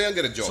on the door now and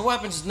get a job. So what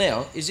happens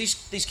now is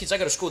these kids, they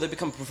go to school, they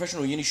become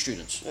professional uni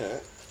students. Yeah.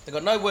 They've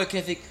got no work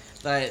ethic.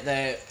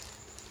 They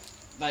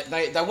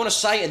want to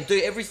say and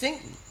do everything,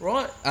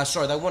 right?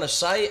 They want to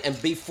say and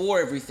be for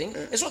everything.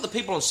 It's not the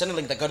people on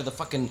Centrelink that go to the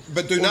fucking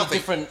But do all the nothing.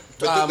 different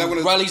But they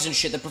wanna- rallies and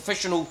shit. The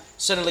professional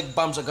Centrelink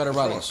bums that go to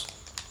rallies,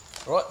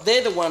 right?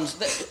 They're the ones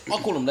that I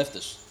call them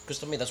leftists because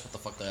to me that's what the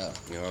fuck they are.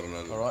 Yeah, I don't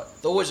know. All right,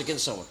 they're always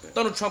against someone.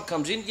 Donald Trump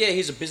comes in, yeah,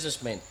 he's a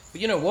businessman,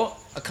 but you know what?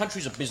 A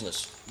country's a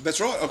business, That's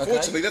right.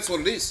 Unfortunately, that's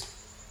what it is.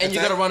 and you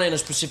That's got to how- run it in a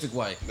specific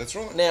way. That's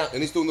right. Now,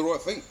 and he's doing the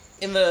right thing.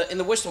 in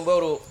the Western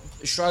world, or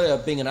Australia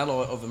being an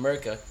ally of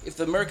America, if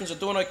the Americans are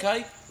doing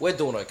okay, we're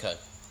doing okay,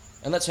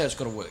 and that's how it's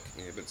got to work.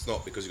 Yeah, but it's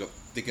not, because you've got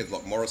dickheads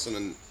like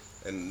Morrison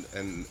and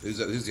who's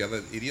the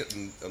other idiot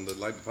on the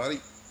Labor Party?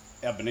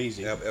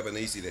 Albanese.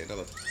 Albanese there,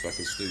 another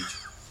fucking stooge.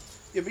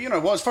 Yeah, but you know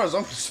what? As far as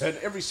I'm concerned,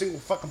 every single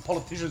fucking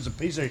politician's a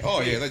piece of.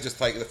 Oh yeah, they're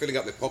filling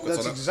up their pockets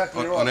That's on,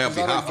 exactly on, right. on our 'cause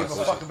I behalf. don't give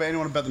I a fuck about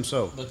anyone about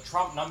themselves. The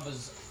Trump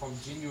numbers from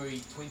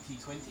January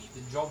 2020,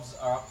 the jobs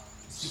are up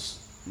 6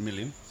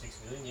 Million.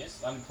 million, yes.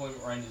 The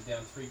unemployment rate is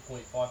down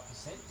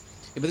 3.5%.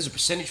 Yeah, but there's a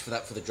percentage for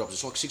that for the jobs.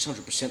 It's like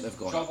 600% they've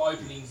got. Job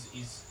openings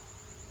is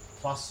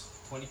plus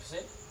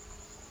 20%.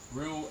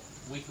 Real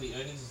weekly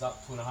earnings is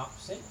up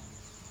 2.5%.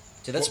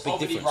 So that's a big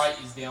Poverty difference.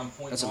 rate is down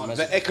 0.9%. That's a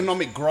massive- The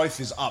economic growth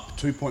is up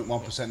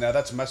 2.1%. Now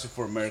that's massive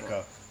for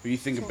America. But you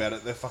think about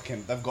it, they've got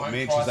Home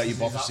mansions that you prices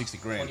buy is for up 60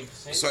 grand.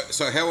 20%.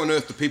 So how on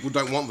earth do people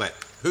don't want that?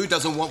 Who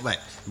doesn't want that?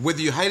 Whether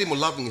you hate him or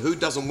love him, who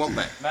doesn't want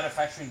that?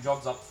 Manufacturing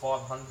jobs up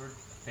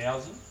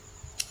 500,000.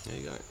 There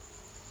you go.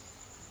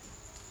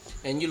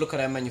 And you look at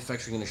our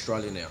manufacturing in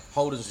Australia now.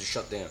 Holdens is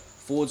shut down.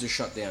 Fords is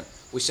shut down.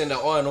 We send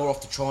our iron ore off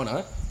to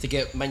China to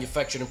get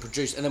manufactured and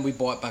produced, and then we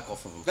buy it back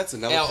off of them. That's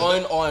another Our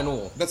thing. own iron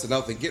ore. That's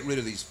another thing. Get rid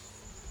of these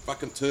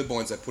fucking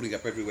turbines they're putting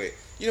up everywhere.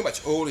 You know how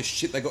much oil and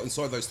shit they got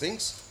inside those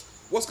things?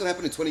 What's going to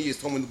happen in 20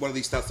 years' time when one of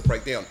these starts to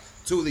break down?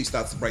 Two of these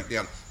starts to break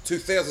down.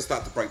 2,000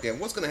 start to break down.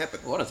 What's going to happen?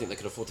 Well, I don't think they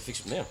could afford to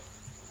fix them now.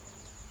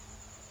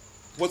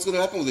 What's going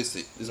to happen with this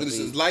thing? It's going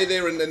to lay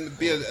there and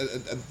be a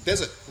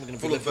desert We're going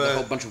to full be of... left with a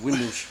whole bunch of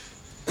windmills.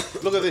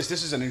 Look at this.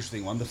 This is an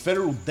interesting one. The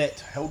federal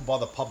debt held by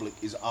the public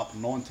is up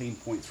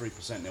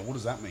 19.3%. Now, what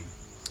does that mean?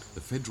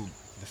 the federal...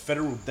 The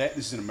federal debt,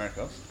 this is in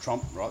America,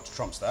 Trump, right? It's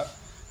Trump's that.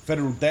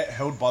 Federal debt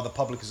held by the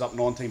public is up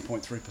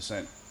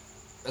 19.3%.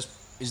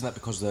 Isn't that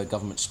because the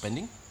government's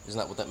spending? Isn't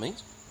that what that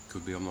means?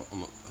 Could be. I'm not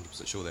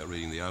 100% sure without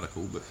reading the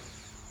article, but...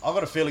 I've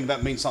got a feeling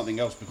that means something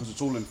else because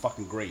it's all in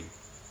fucking green.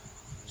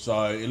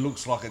 So it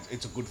looks like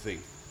it's a good thing.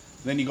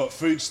 Then you got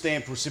food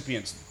stamp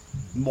recipients,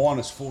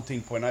 minus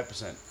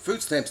 14.8%.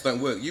 Food stamps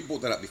don't work. You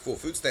brought that up before.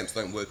 Food stamps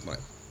don't work, mate.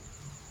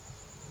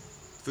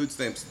 Food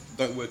stamps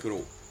don't work at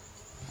all.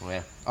 Oh,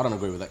 yeah. I don't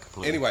agree with that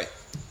completely. Anyway,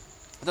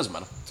 It doesn't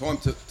matter. time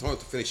to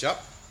finish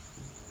up.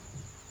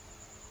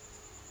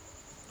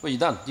 Well, you're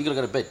done. You got to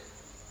go to bed.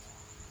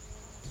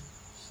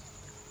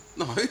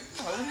 No. 10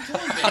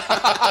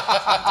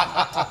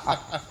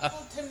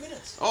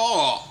 minutes.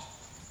 Oh!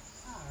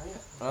 Ah,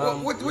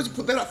 yeah. What did you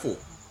put that up for?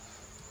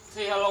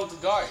 See,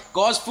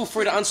 Guys, feel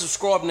free to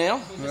unsubscribe now.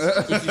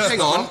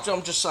 Hang on.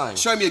 I'm just saying.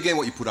 Show me again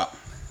what you put up.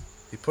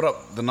 He put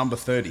up the number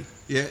 30.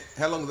 Yeah.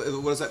 How long?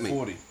 What does that mean?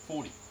 40.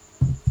 40.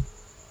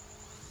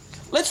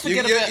 Let's You,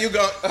 forget you, about. you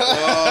got.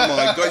 Oh my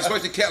God! You're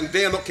supposed to be counting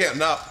down, not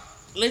counting up.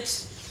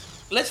 Let's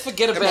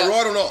forget Am about. I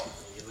right or not?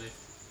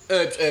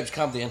 Herbs,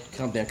 calm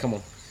down, come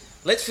on.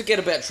 Let's forget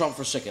about Trump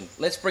for a second.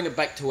 Let's bring it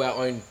back to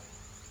our own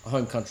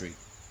home country.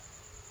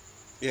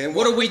 Yeah. And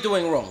What are we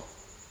doing wrong?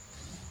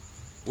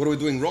 What are we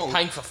doing wrong?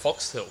 Paying for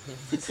Foxtel.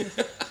 That's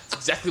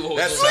exactly what we're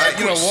That's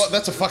doing. You know what?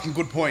 That's a fucking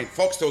good point.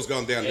 Foxtel's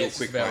going down real It's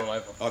quick, about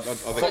mate. all over. I I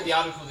think read the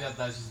article the other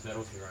day, it's just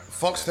Battlefield right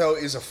now.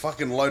 Foxtel is a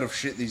fucking load of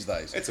shit these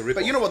days. It's a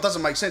rip-off. But you know what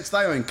doesn't make sense?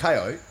 They own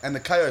KO, and the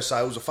KO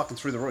sales are fucking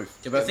through the roof.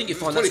 Yeah, but I think you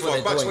for find that's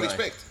what 25 bucks, they're what doing.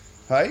 do you expect?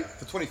 Hey?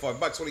 For 25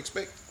 bucks, what do you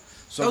expect?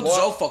 So They'll why-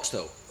 dissolve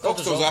Foxtel. They'll Foxtel's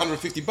dissolve-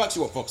 150 bucks.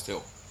 You want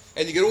Foxtel,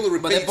 and you get all the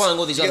repeats. But they're buying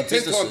all these you other get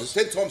 10 businesses.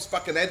 10 times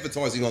fucking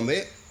advertising on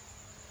there.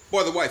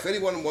 By the way, if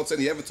anyone wants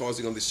any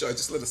advertising on this show,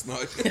 just let us know.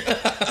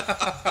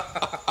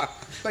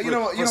 But you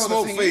know what? For a the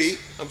small thing fee, is,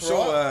 I'm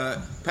sure right?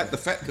 Pat the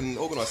Fat can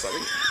organise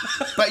something.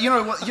 But you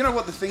know what? You know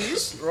what the thing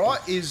is, right?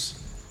 Is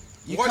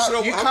you Why can't,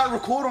 should I- you can't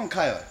record on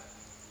KO.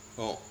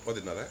 Oh, I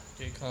didn't know that.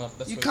 You can't.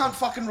 That's You what- can't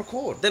fucking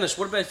record. Dennis,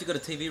 what about if you got a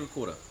TV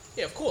recorder?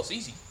 Yeah, of course,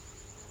 easy.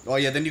 Oh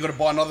yeah, then you got to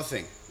buy another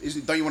thing.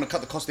 Don't you want to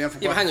cut the cost down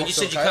from? Yeah, but hang on. buying You Foxtel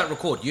said you KO? can't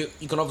record.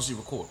 You can obviously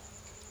record.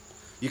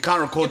 You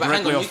can't record Yeah, but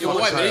hang directly on, off you can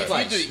fucking Wait, but KO. if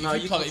replays. you do, if No,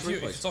 you you plug, can if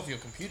replays. it's off your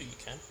computer, you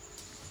can.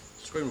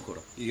 Screen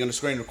recorder. You're going to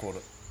screen record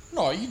it.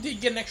 No, you did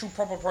get an actual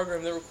proper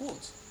program that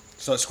records.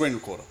 So a screen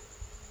recorder.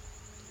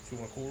 If you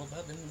want to call it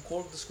that, then we'll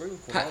call it the screen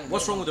recorder. Pat,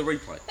 what's wrong with the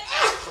replay?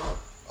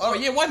 Oh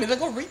yeah, wait a minute, they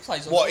got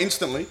replays on. What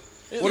instantly?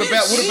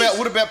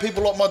 What about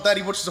people like my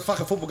daddy watches a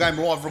fucking football game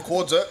live,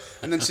 records it,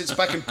 and then sits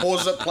back and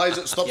pauses it, plays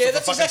it, stops Yeah, it for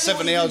that's fucking exactly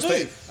 7 what you hours can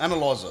do. to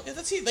analyse it. Yeah,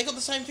 that's it. They got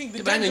the same thing. The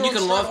Yeah, but hang on, games you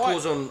are can on live straight away.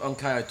 pause on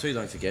KO too.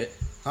 Don't forget.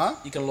 Huh?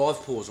 You can live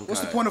pause on What's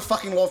KO. the point of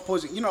fucking live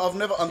pausing? You know, I've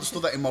never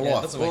understood that in my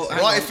life. doesn't make Well,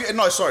 sense. Right? If you,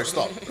 no, sorry,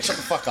 stop. Shut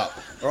the fuck up.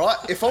 All right?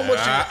 If I'm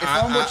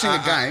watching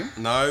a game,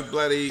 No,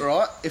 bloody.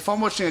 right? If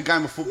I'm watching a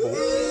game of football,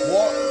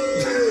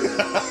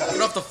 what?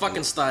 Get off the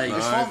fucking stage.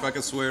 No,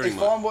 fucking swearing, If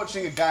mate. I'm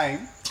watching a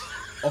game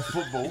of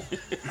football,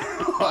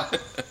 right?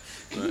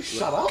 Can you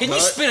shut up? Can you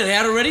spit it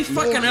out already?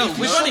 Fucking hell.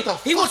 you We've shut only, the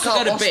he wants to fuck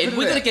go to up, I'll spit bed. it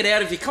We're going out. to get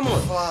out of here. Come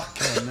on.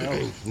 Fucking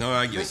hell. No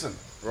arguing. Listen,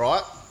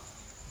 right?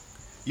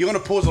 You're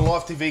going to pause a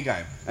live TV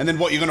game, and then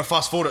what? You're going to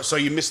fast forward it so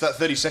you miss that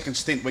 30-second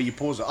stint where you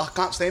pause it. I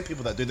can't stand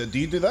people that do that. Do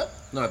you do that?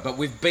 No, but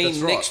we've been That's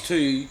right. next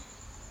to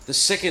the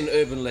second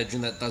urban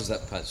legend that does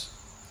that, Paz.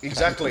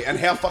 Exactly. And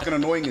how fucking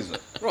annoying is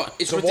it? Right.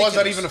 It's So ridiculous. why is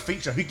that even a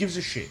feature? Who gives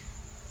a shit?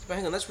 But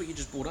hang on, that's what you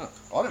just brought up.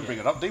 I didn't bring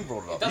it up. Dean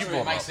brought it up. It doesn't You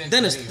really brought it make up. sense.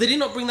 Dennis, to me. did he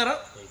not bring that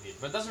up? Yeah, he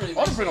did, but it doesn't really I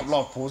make didn't bring up sense.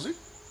 live pausing.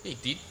 Yeah, you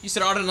did. You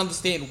said I don't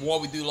understand why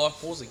we do live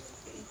pausing.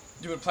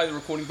 Do you want to play the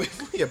recording back?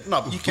 Yeah,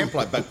 no, but you can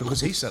play it back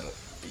because he said it.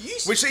 You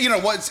said. Which, you know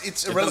what, it's It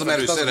doesn't irrelevant. matter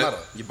It who doesn't said matter.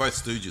 it. You're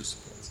both stooges.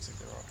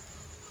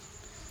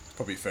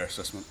 Probably a fair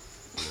assessment.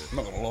 I'm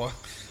not going to lie.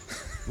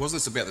 Wasn't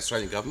this about the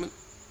Australian government?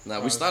 No,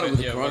 we started with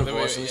the Yeah, well, then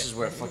we- coronavirus, and this is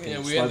where it fucking Yeah,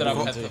 we slowed ended up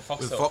down at to. the With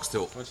Foxtel.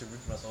 Foxtel. Bunch of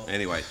ripping us off.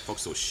 Anyway,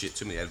 Foxtel shit.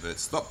 Too many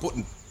adverts. Stop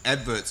putting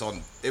adverts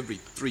on every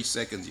 3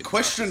 seconds. You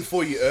Question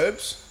for you,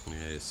 Herbs.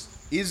 bastards. Yes.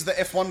 Is the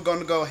F1 going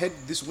to go ahead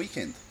this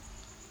weekend?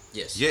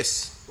 Yes.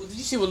 Yes. Well, did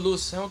you see what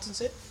Lewis Hamilton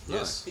said?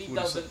 Yes. He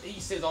doesn't. He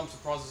says I'm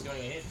surprised it's going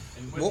ahead.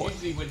 And What?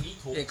 usually when he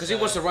talks, Yeah, because he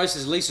wants to race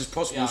as least as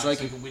possible yeah, so he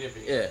so he can. can win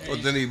everything. Yeah. Well,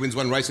 then he wins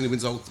one race and he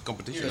wins the whole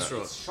competition. It's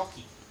Yeah,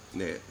 shocking.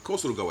 of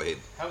course it'll go ahead.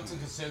 Hamilton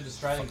concerned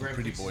Australian Grand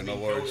Prix pretty boy, has no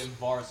been worries. killed in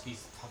virus. He's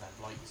that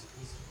bloke. He's a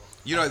piece of work.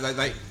 You know,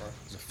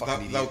 He's a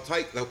fucking they'll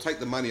idiot. take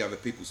the money over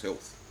people's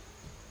health.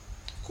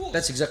 Of course.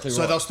 That's exactly right.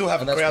 So they'll still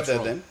have And a that's crowd what's there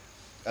wrong. then?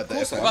 At the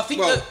Of course F1? Well, I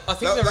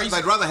think the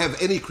they'd rather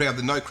have any crowd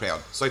than no crowd.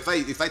 So if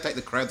they take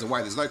the crowds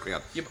away, there's no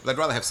crowd. Yeah, but They'd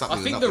rather have something.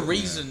 I than think the nothing.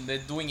 reason they're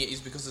doing it is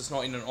because it's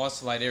not in an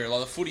isolated area. Like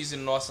the footy's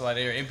in an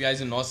isolated area,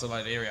 NBA's in an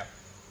isolated area.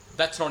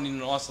 That's not in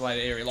an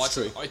isolated area. Like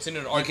true. it's in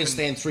an You open. can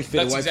stand 3 feet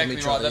That's away exactly from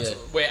each right. other. That's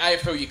where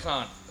AFL you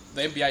can't.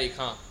 The NBA you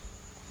can't.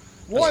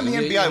 Why in the Yeah,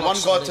 NBA, you're one like guy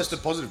something.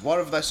 tested positive? Why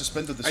have they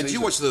suspended the Hey, season? did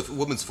you watch the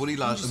women's footy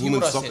last? You The see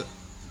women's what I soccer. said?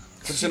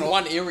 It's in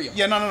one area.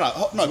 Yeah, no, but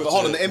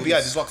hold on, the NBA,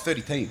 there's like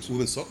 30 teams.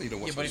 Women's soccer. You don't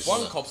watch. Yeah, but if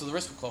women's one cops, so the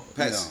rest will cop.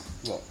 Pat,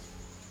 Yeah. What?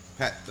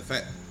 Pat, the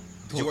fat.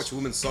 Did you watch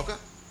women's soccer?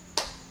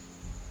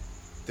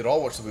 Did I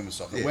watch the women's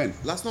soccer? Yeah. When?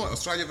 Last night,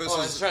 Australia versus.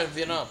 Oh, Australia,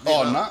 Vietnam.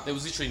 Oh, no. There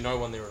was literally no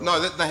one there. At all.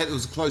 No, it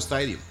was a closed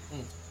stadium.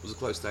 It was a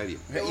closed stadium.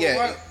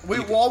 Yeah,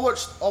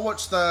 I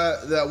watched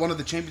the one of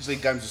the Champions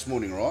League games this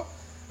morning, right?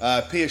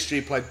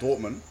 PSG played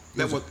Dortmund.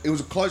 It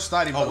was a closed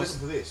stadium. Oh, but was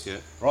listen to this. Yeah.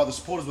 Right, the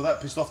supporters were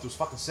that pissed off. There was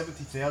fucking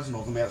 70,000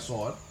 of them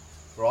outside.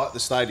 Right, the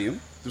stadium.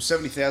 There was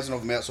 70,000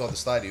 of them outside the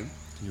stadium.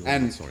 You're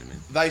And right, sorry,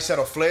 man. they set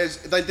off flares.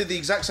 They did the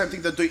exact same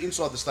thing they do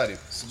inside the stadium.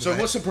 So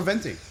what's it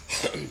preventing?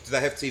 Do they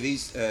have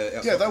TVs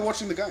outside? Yeah, they were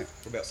watching the game.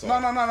 From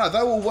outside? No.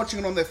 They were watching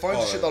it on their phones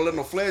and Oh, shit. They were letting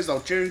off flares. They were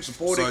cheering,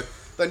 supporting. So-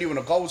 They knew when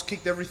a goal was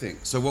kicked, everything.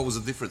 So what was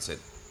the difference then?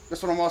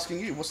 That's what I'm asking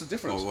you. What's the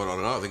difference? Oh, well, I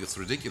don't know. I think it's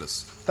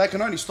ridiculous. They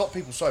can only stop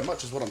people so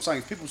much, is what I'm saying.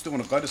 If people still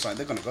want to go to something,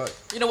 they're going to go.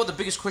 You know what the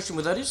biggest question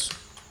with that is?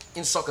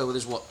 In soccer, where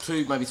there's what,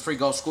 2, maybe 3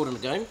 goals scored in a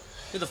game,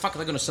 Who the fuck are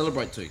they going to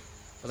celebrate to?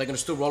 Are they going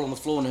to still roll on the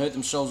floor and hurt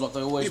themselves like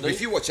they always Yeah, do? but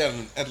if you watch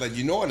Adelaide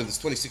United, there's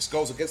 26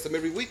 goals against them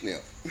every week now.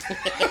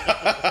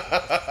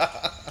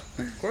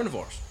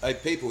 Coronavirus. Hey,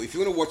 people, if you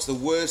want to watch the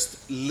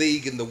worst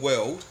league in the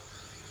world,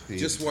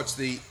 just watch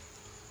the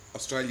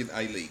Australian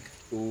A-League.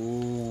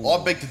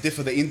 I beg to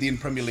differ. The Indian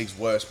Premier League's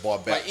worse by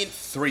about Mate,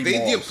 3 The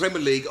miles. Indian Premier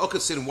League, I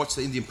could sit and watch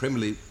the Indian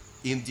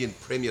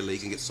Premier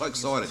League and get so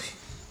excited.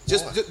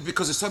 Just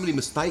because there's so many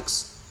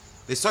mistakes.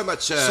 There's so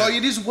much... So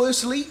it is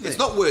worse league. it's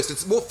not worse.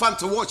 It's more fun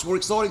to watch, more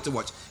exciting to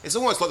watch. It's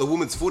almost like the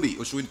women's footy.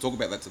 Or should we talk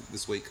about that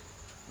this week?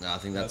 No, I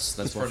think that's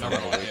for one for another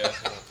another one. week.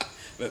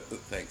 Yeah.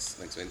 Thanks,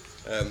 man.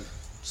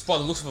 Just by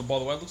the looks of it, by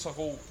the way, it looks like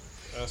all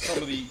some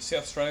of the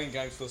South Australian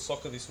games for the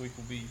soccer this week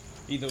will be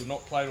either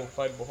not played or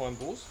played behind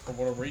doors, from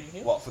what I'm reading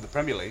here. What, for the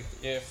Premier League?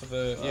 Yeah, for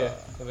the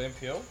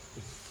NPL.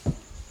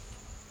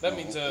 That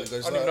means I there's don't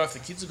even that. know if the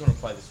kids are going to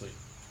play this week.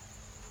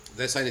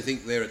 They're saying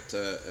anything there at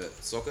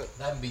soccer?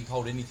 They haven't been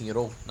told anything at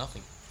all.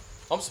 Nothing.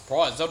 I'm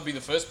surprised. That would be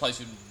the first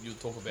place you'd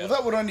talk about. Well,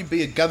 that would only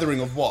be a gathering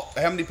of what?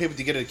 How many people do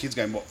you get at a kids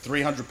game? What,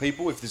 300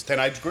 people if there's 10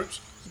 age groups?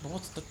 But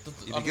what's the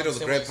If you get all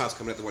the grandpas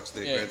coming out to watch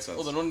their yeah, grandsons.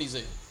 all the nonnies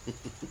there.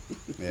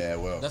 Yeah,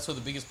 well. That's where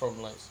the biggest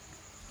problem lies.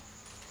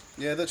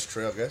 Yeah, that's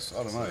true, I guess.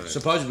 I don't know.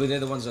 Supposedly they're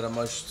the ones that are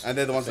most... And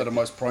they're the ones that are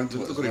most prone to it.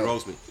 Look as what he well.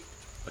 rolls me.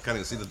 I can't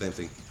even see the damn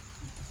thing.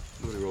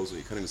 Look what he rolls me.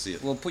 You can't even see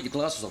it. Well, put your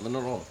glasses on, they're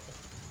not on.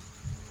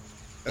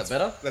 That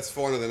better? That's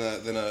finer than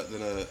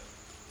a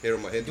hair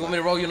on my head. Do you want me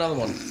to roll you another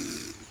one?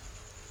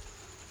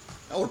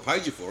 I would have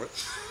paid you for it.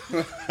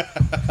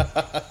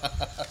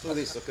 Look at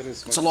this. I can't even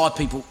It's a lie,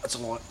 people. It's a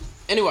lie.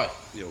 Anyway,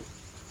 Yo.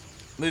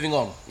 moving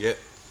on. Yeah.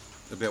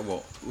 About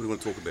what? What do you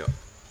want to talk about?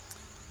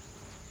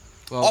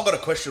 Well, I've got a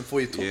question for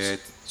you, Toots. Yeah.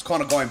 It's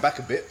kind of going back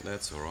a bit,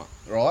 That's all right.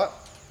 right?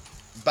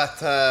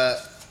 But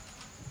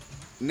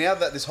now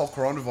that this whole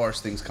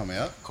coronavirus thing's come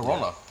out,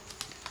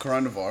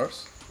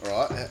 coronavirus,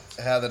 right?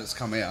 How that it's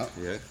come out,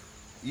 Yeah.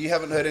 you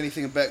haven't heard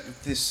anything about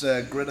this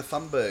Greta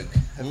Thunberg,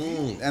 have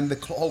you? And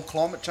the whole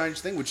climate change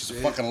thing, which is a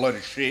fucking load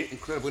of shit.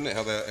 Incredible, isn't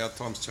it? How our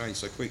times change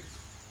so quick.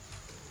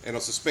 And I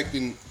suspect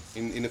in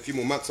a few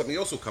more months something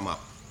else will come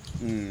up.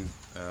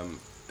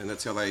 And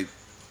that's how they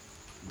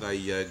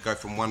go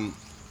from one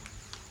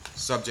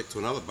subject to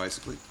another,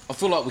 basically. I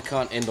feel like we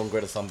can't end on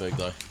Greta Thunberg,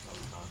 though.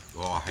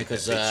 Oh, I hate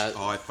Because that bitch.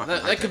 I fucking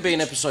that hate could be an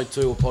episode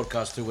 2 or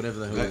podcast 2, whatever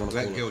the hell you want to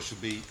that call girl it. should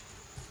be.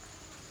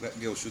 That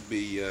girl should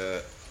be.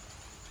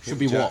 Should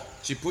be put in jail. what?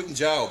 She's put in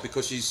jail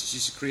because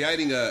she's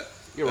creating a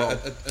You're wrong.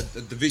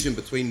 division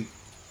between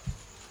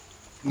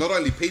not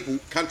only people,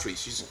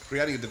 countries. She's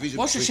creating a division.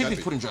 Why should between she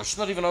be countries. put in jail? She's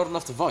not even old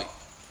enough to vote.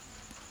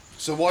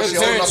 So why is she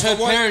So holding Parents, up?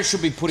 her why- parents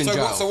should be put in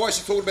jail. So why is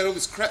she talking about all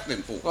this crap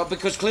then for? Well,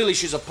 because clearly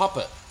she's a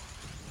puppet.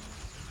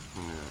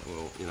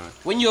 Well, you know.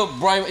 When you're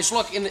brain, it's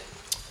like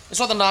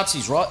the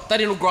Nazis, right? They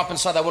didn't all grow up and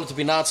say they wanted to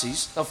be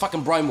Nazis. They were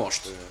fucking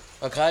brainwashed.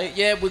 Okay?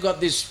 Yeah, we got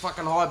this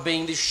fucking high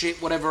being, this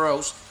shit, whatever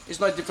else. It's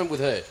no different with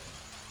her.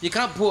 You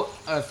can't put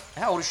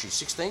how old is she?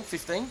 16,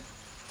 15?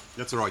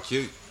 That's her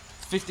IQ.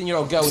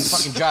 15-year-old girl in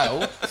fucking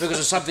jail because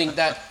of something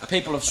that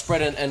people have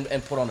spread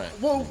and put on her.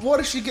 Well, why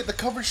does she get the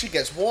coverage she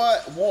gets?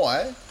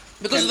 Why?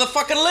 Because of the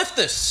fucking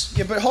leftists.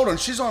 Yeah, but hold on.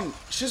 She's on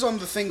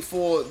the thing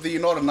for the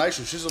United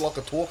Nations. She's like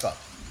a talker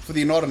for the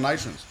United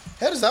Nations.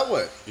 How does that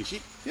work? Is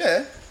she?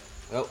 Yeah.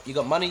 Well, you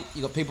got money,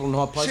 you got people in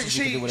high places,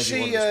 you can do whatever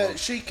you want in this world.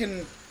 she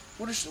can.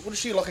 What is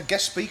she like a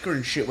guest speaker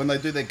and shit when they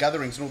do their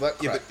gatherings and all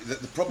that Yeah, crap?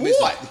 but the problem is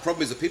Why? the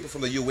problem is the people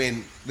from the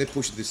UN, they're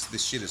pushing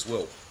this shit as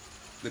well.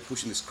 They're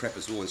pushing this crap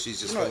as well, and she's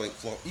just following.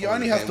 You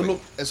only have to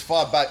look as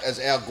far back as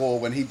Al Gore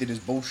when he did his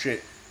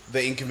bullshit,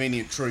 the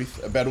inconvenient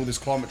truth about all this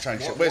climate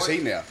change shit. Where's he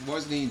now? Why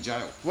isn't he in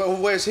jail? Well,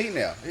 where's he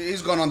now?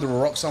 He's gone under a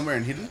rock somewhere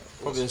and hidden.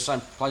 Probably the same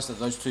place that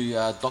those two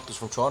doctors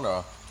from China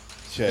are.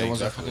 Yeah, The ones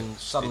that fucking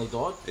suddenly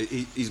died.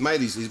 He's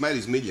made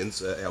his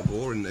millions, Al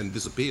Gore, and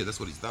disappeared. That's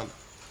what he's done.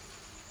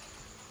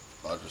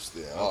 I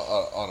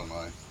don't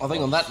know. I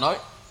think on that note,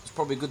 it's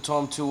probably a good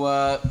time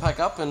to pack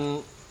up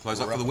and Close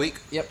up for the week.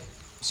 yep,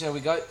 see how we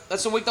go.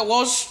 That's the week that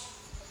was.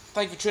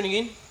 Thank you for tuning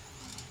in.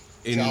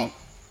 In Ciao.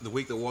 the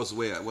week that was,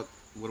 where what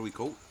do we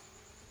call?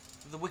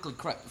 The weekly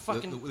crap.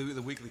 Fucking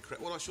The weekly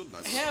crap. Well, I should know.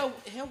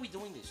 how are we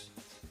doing this?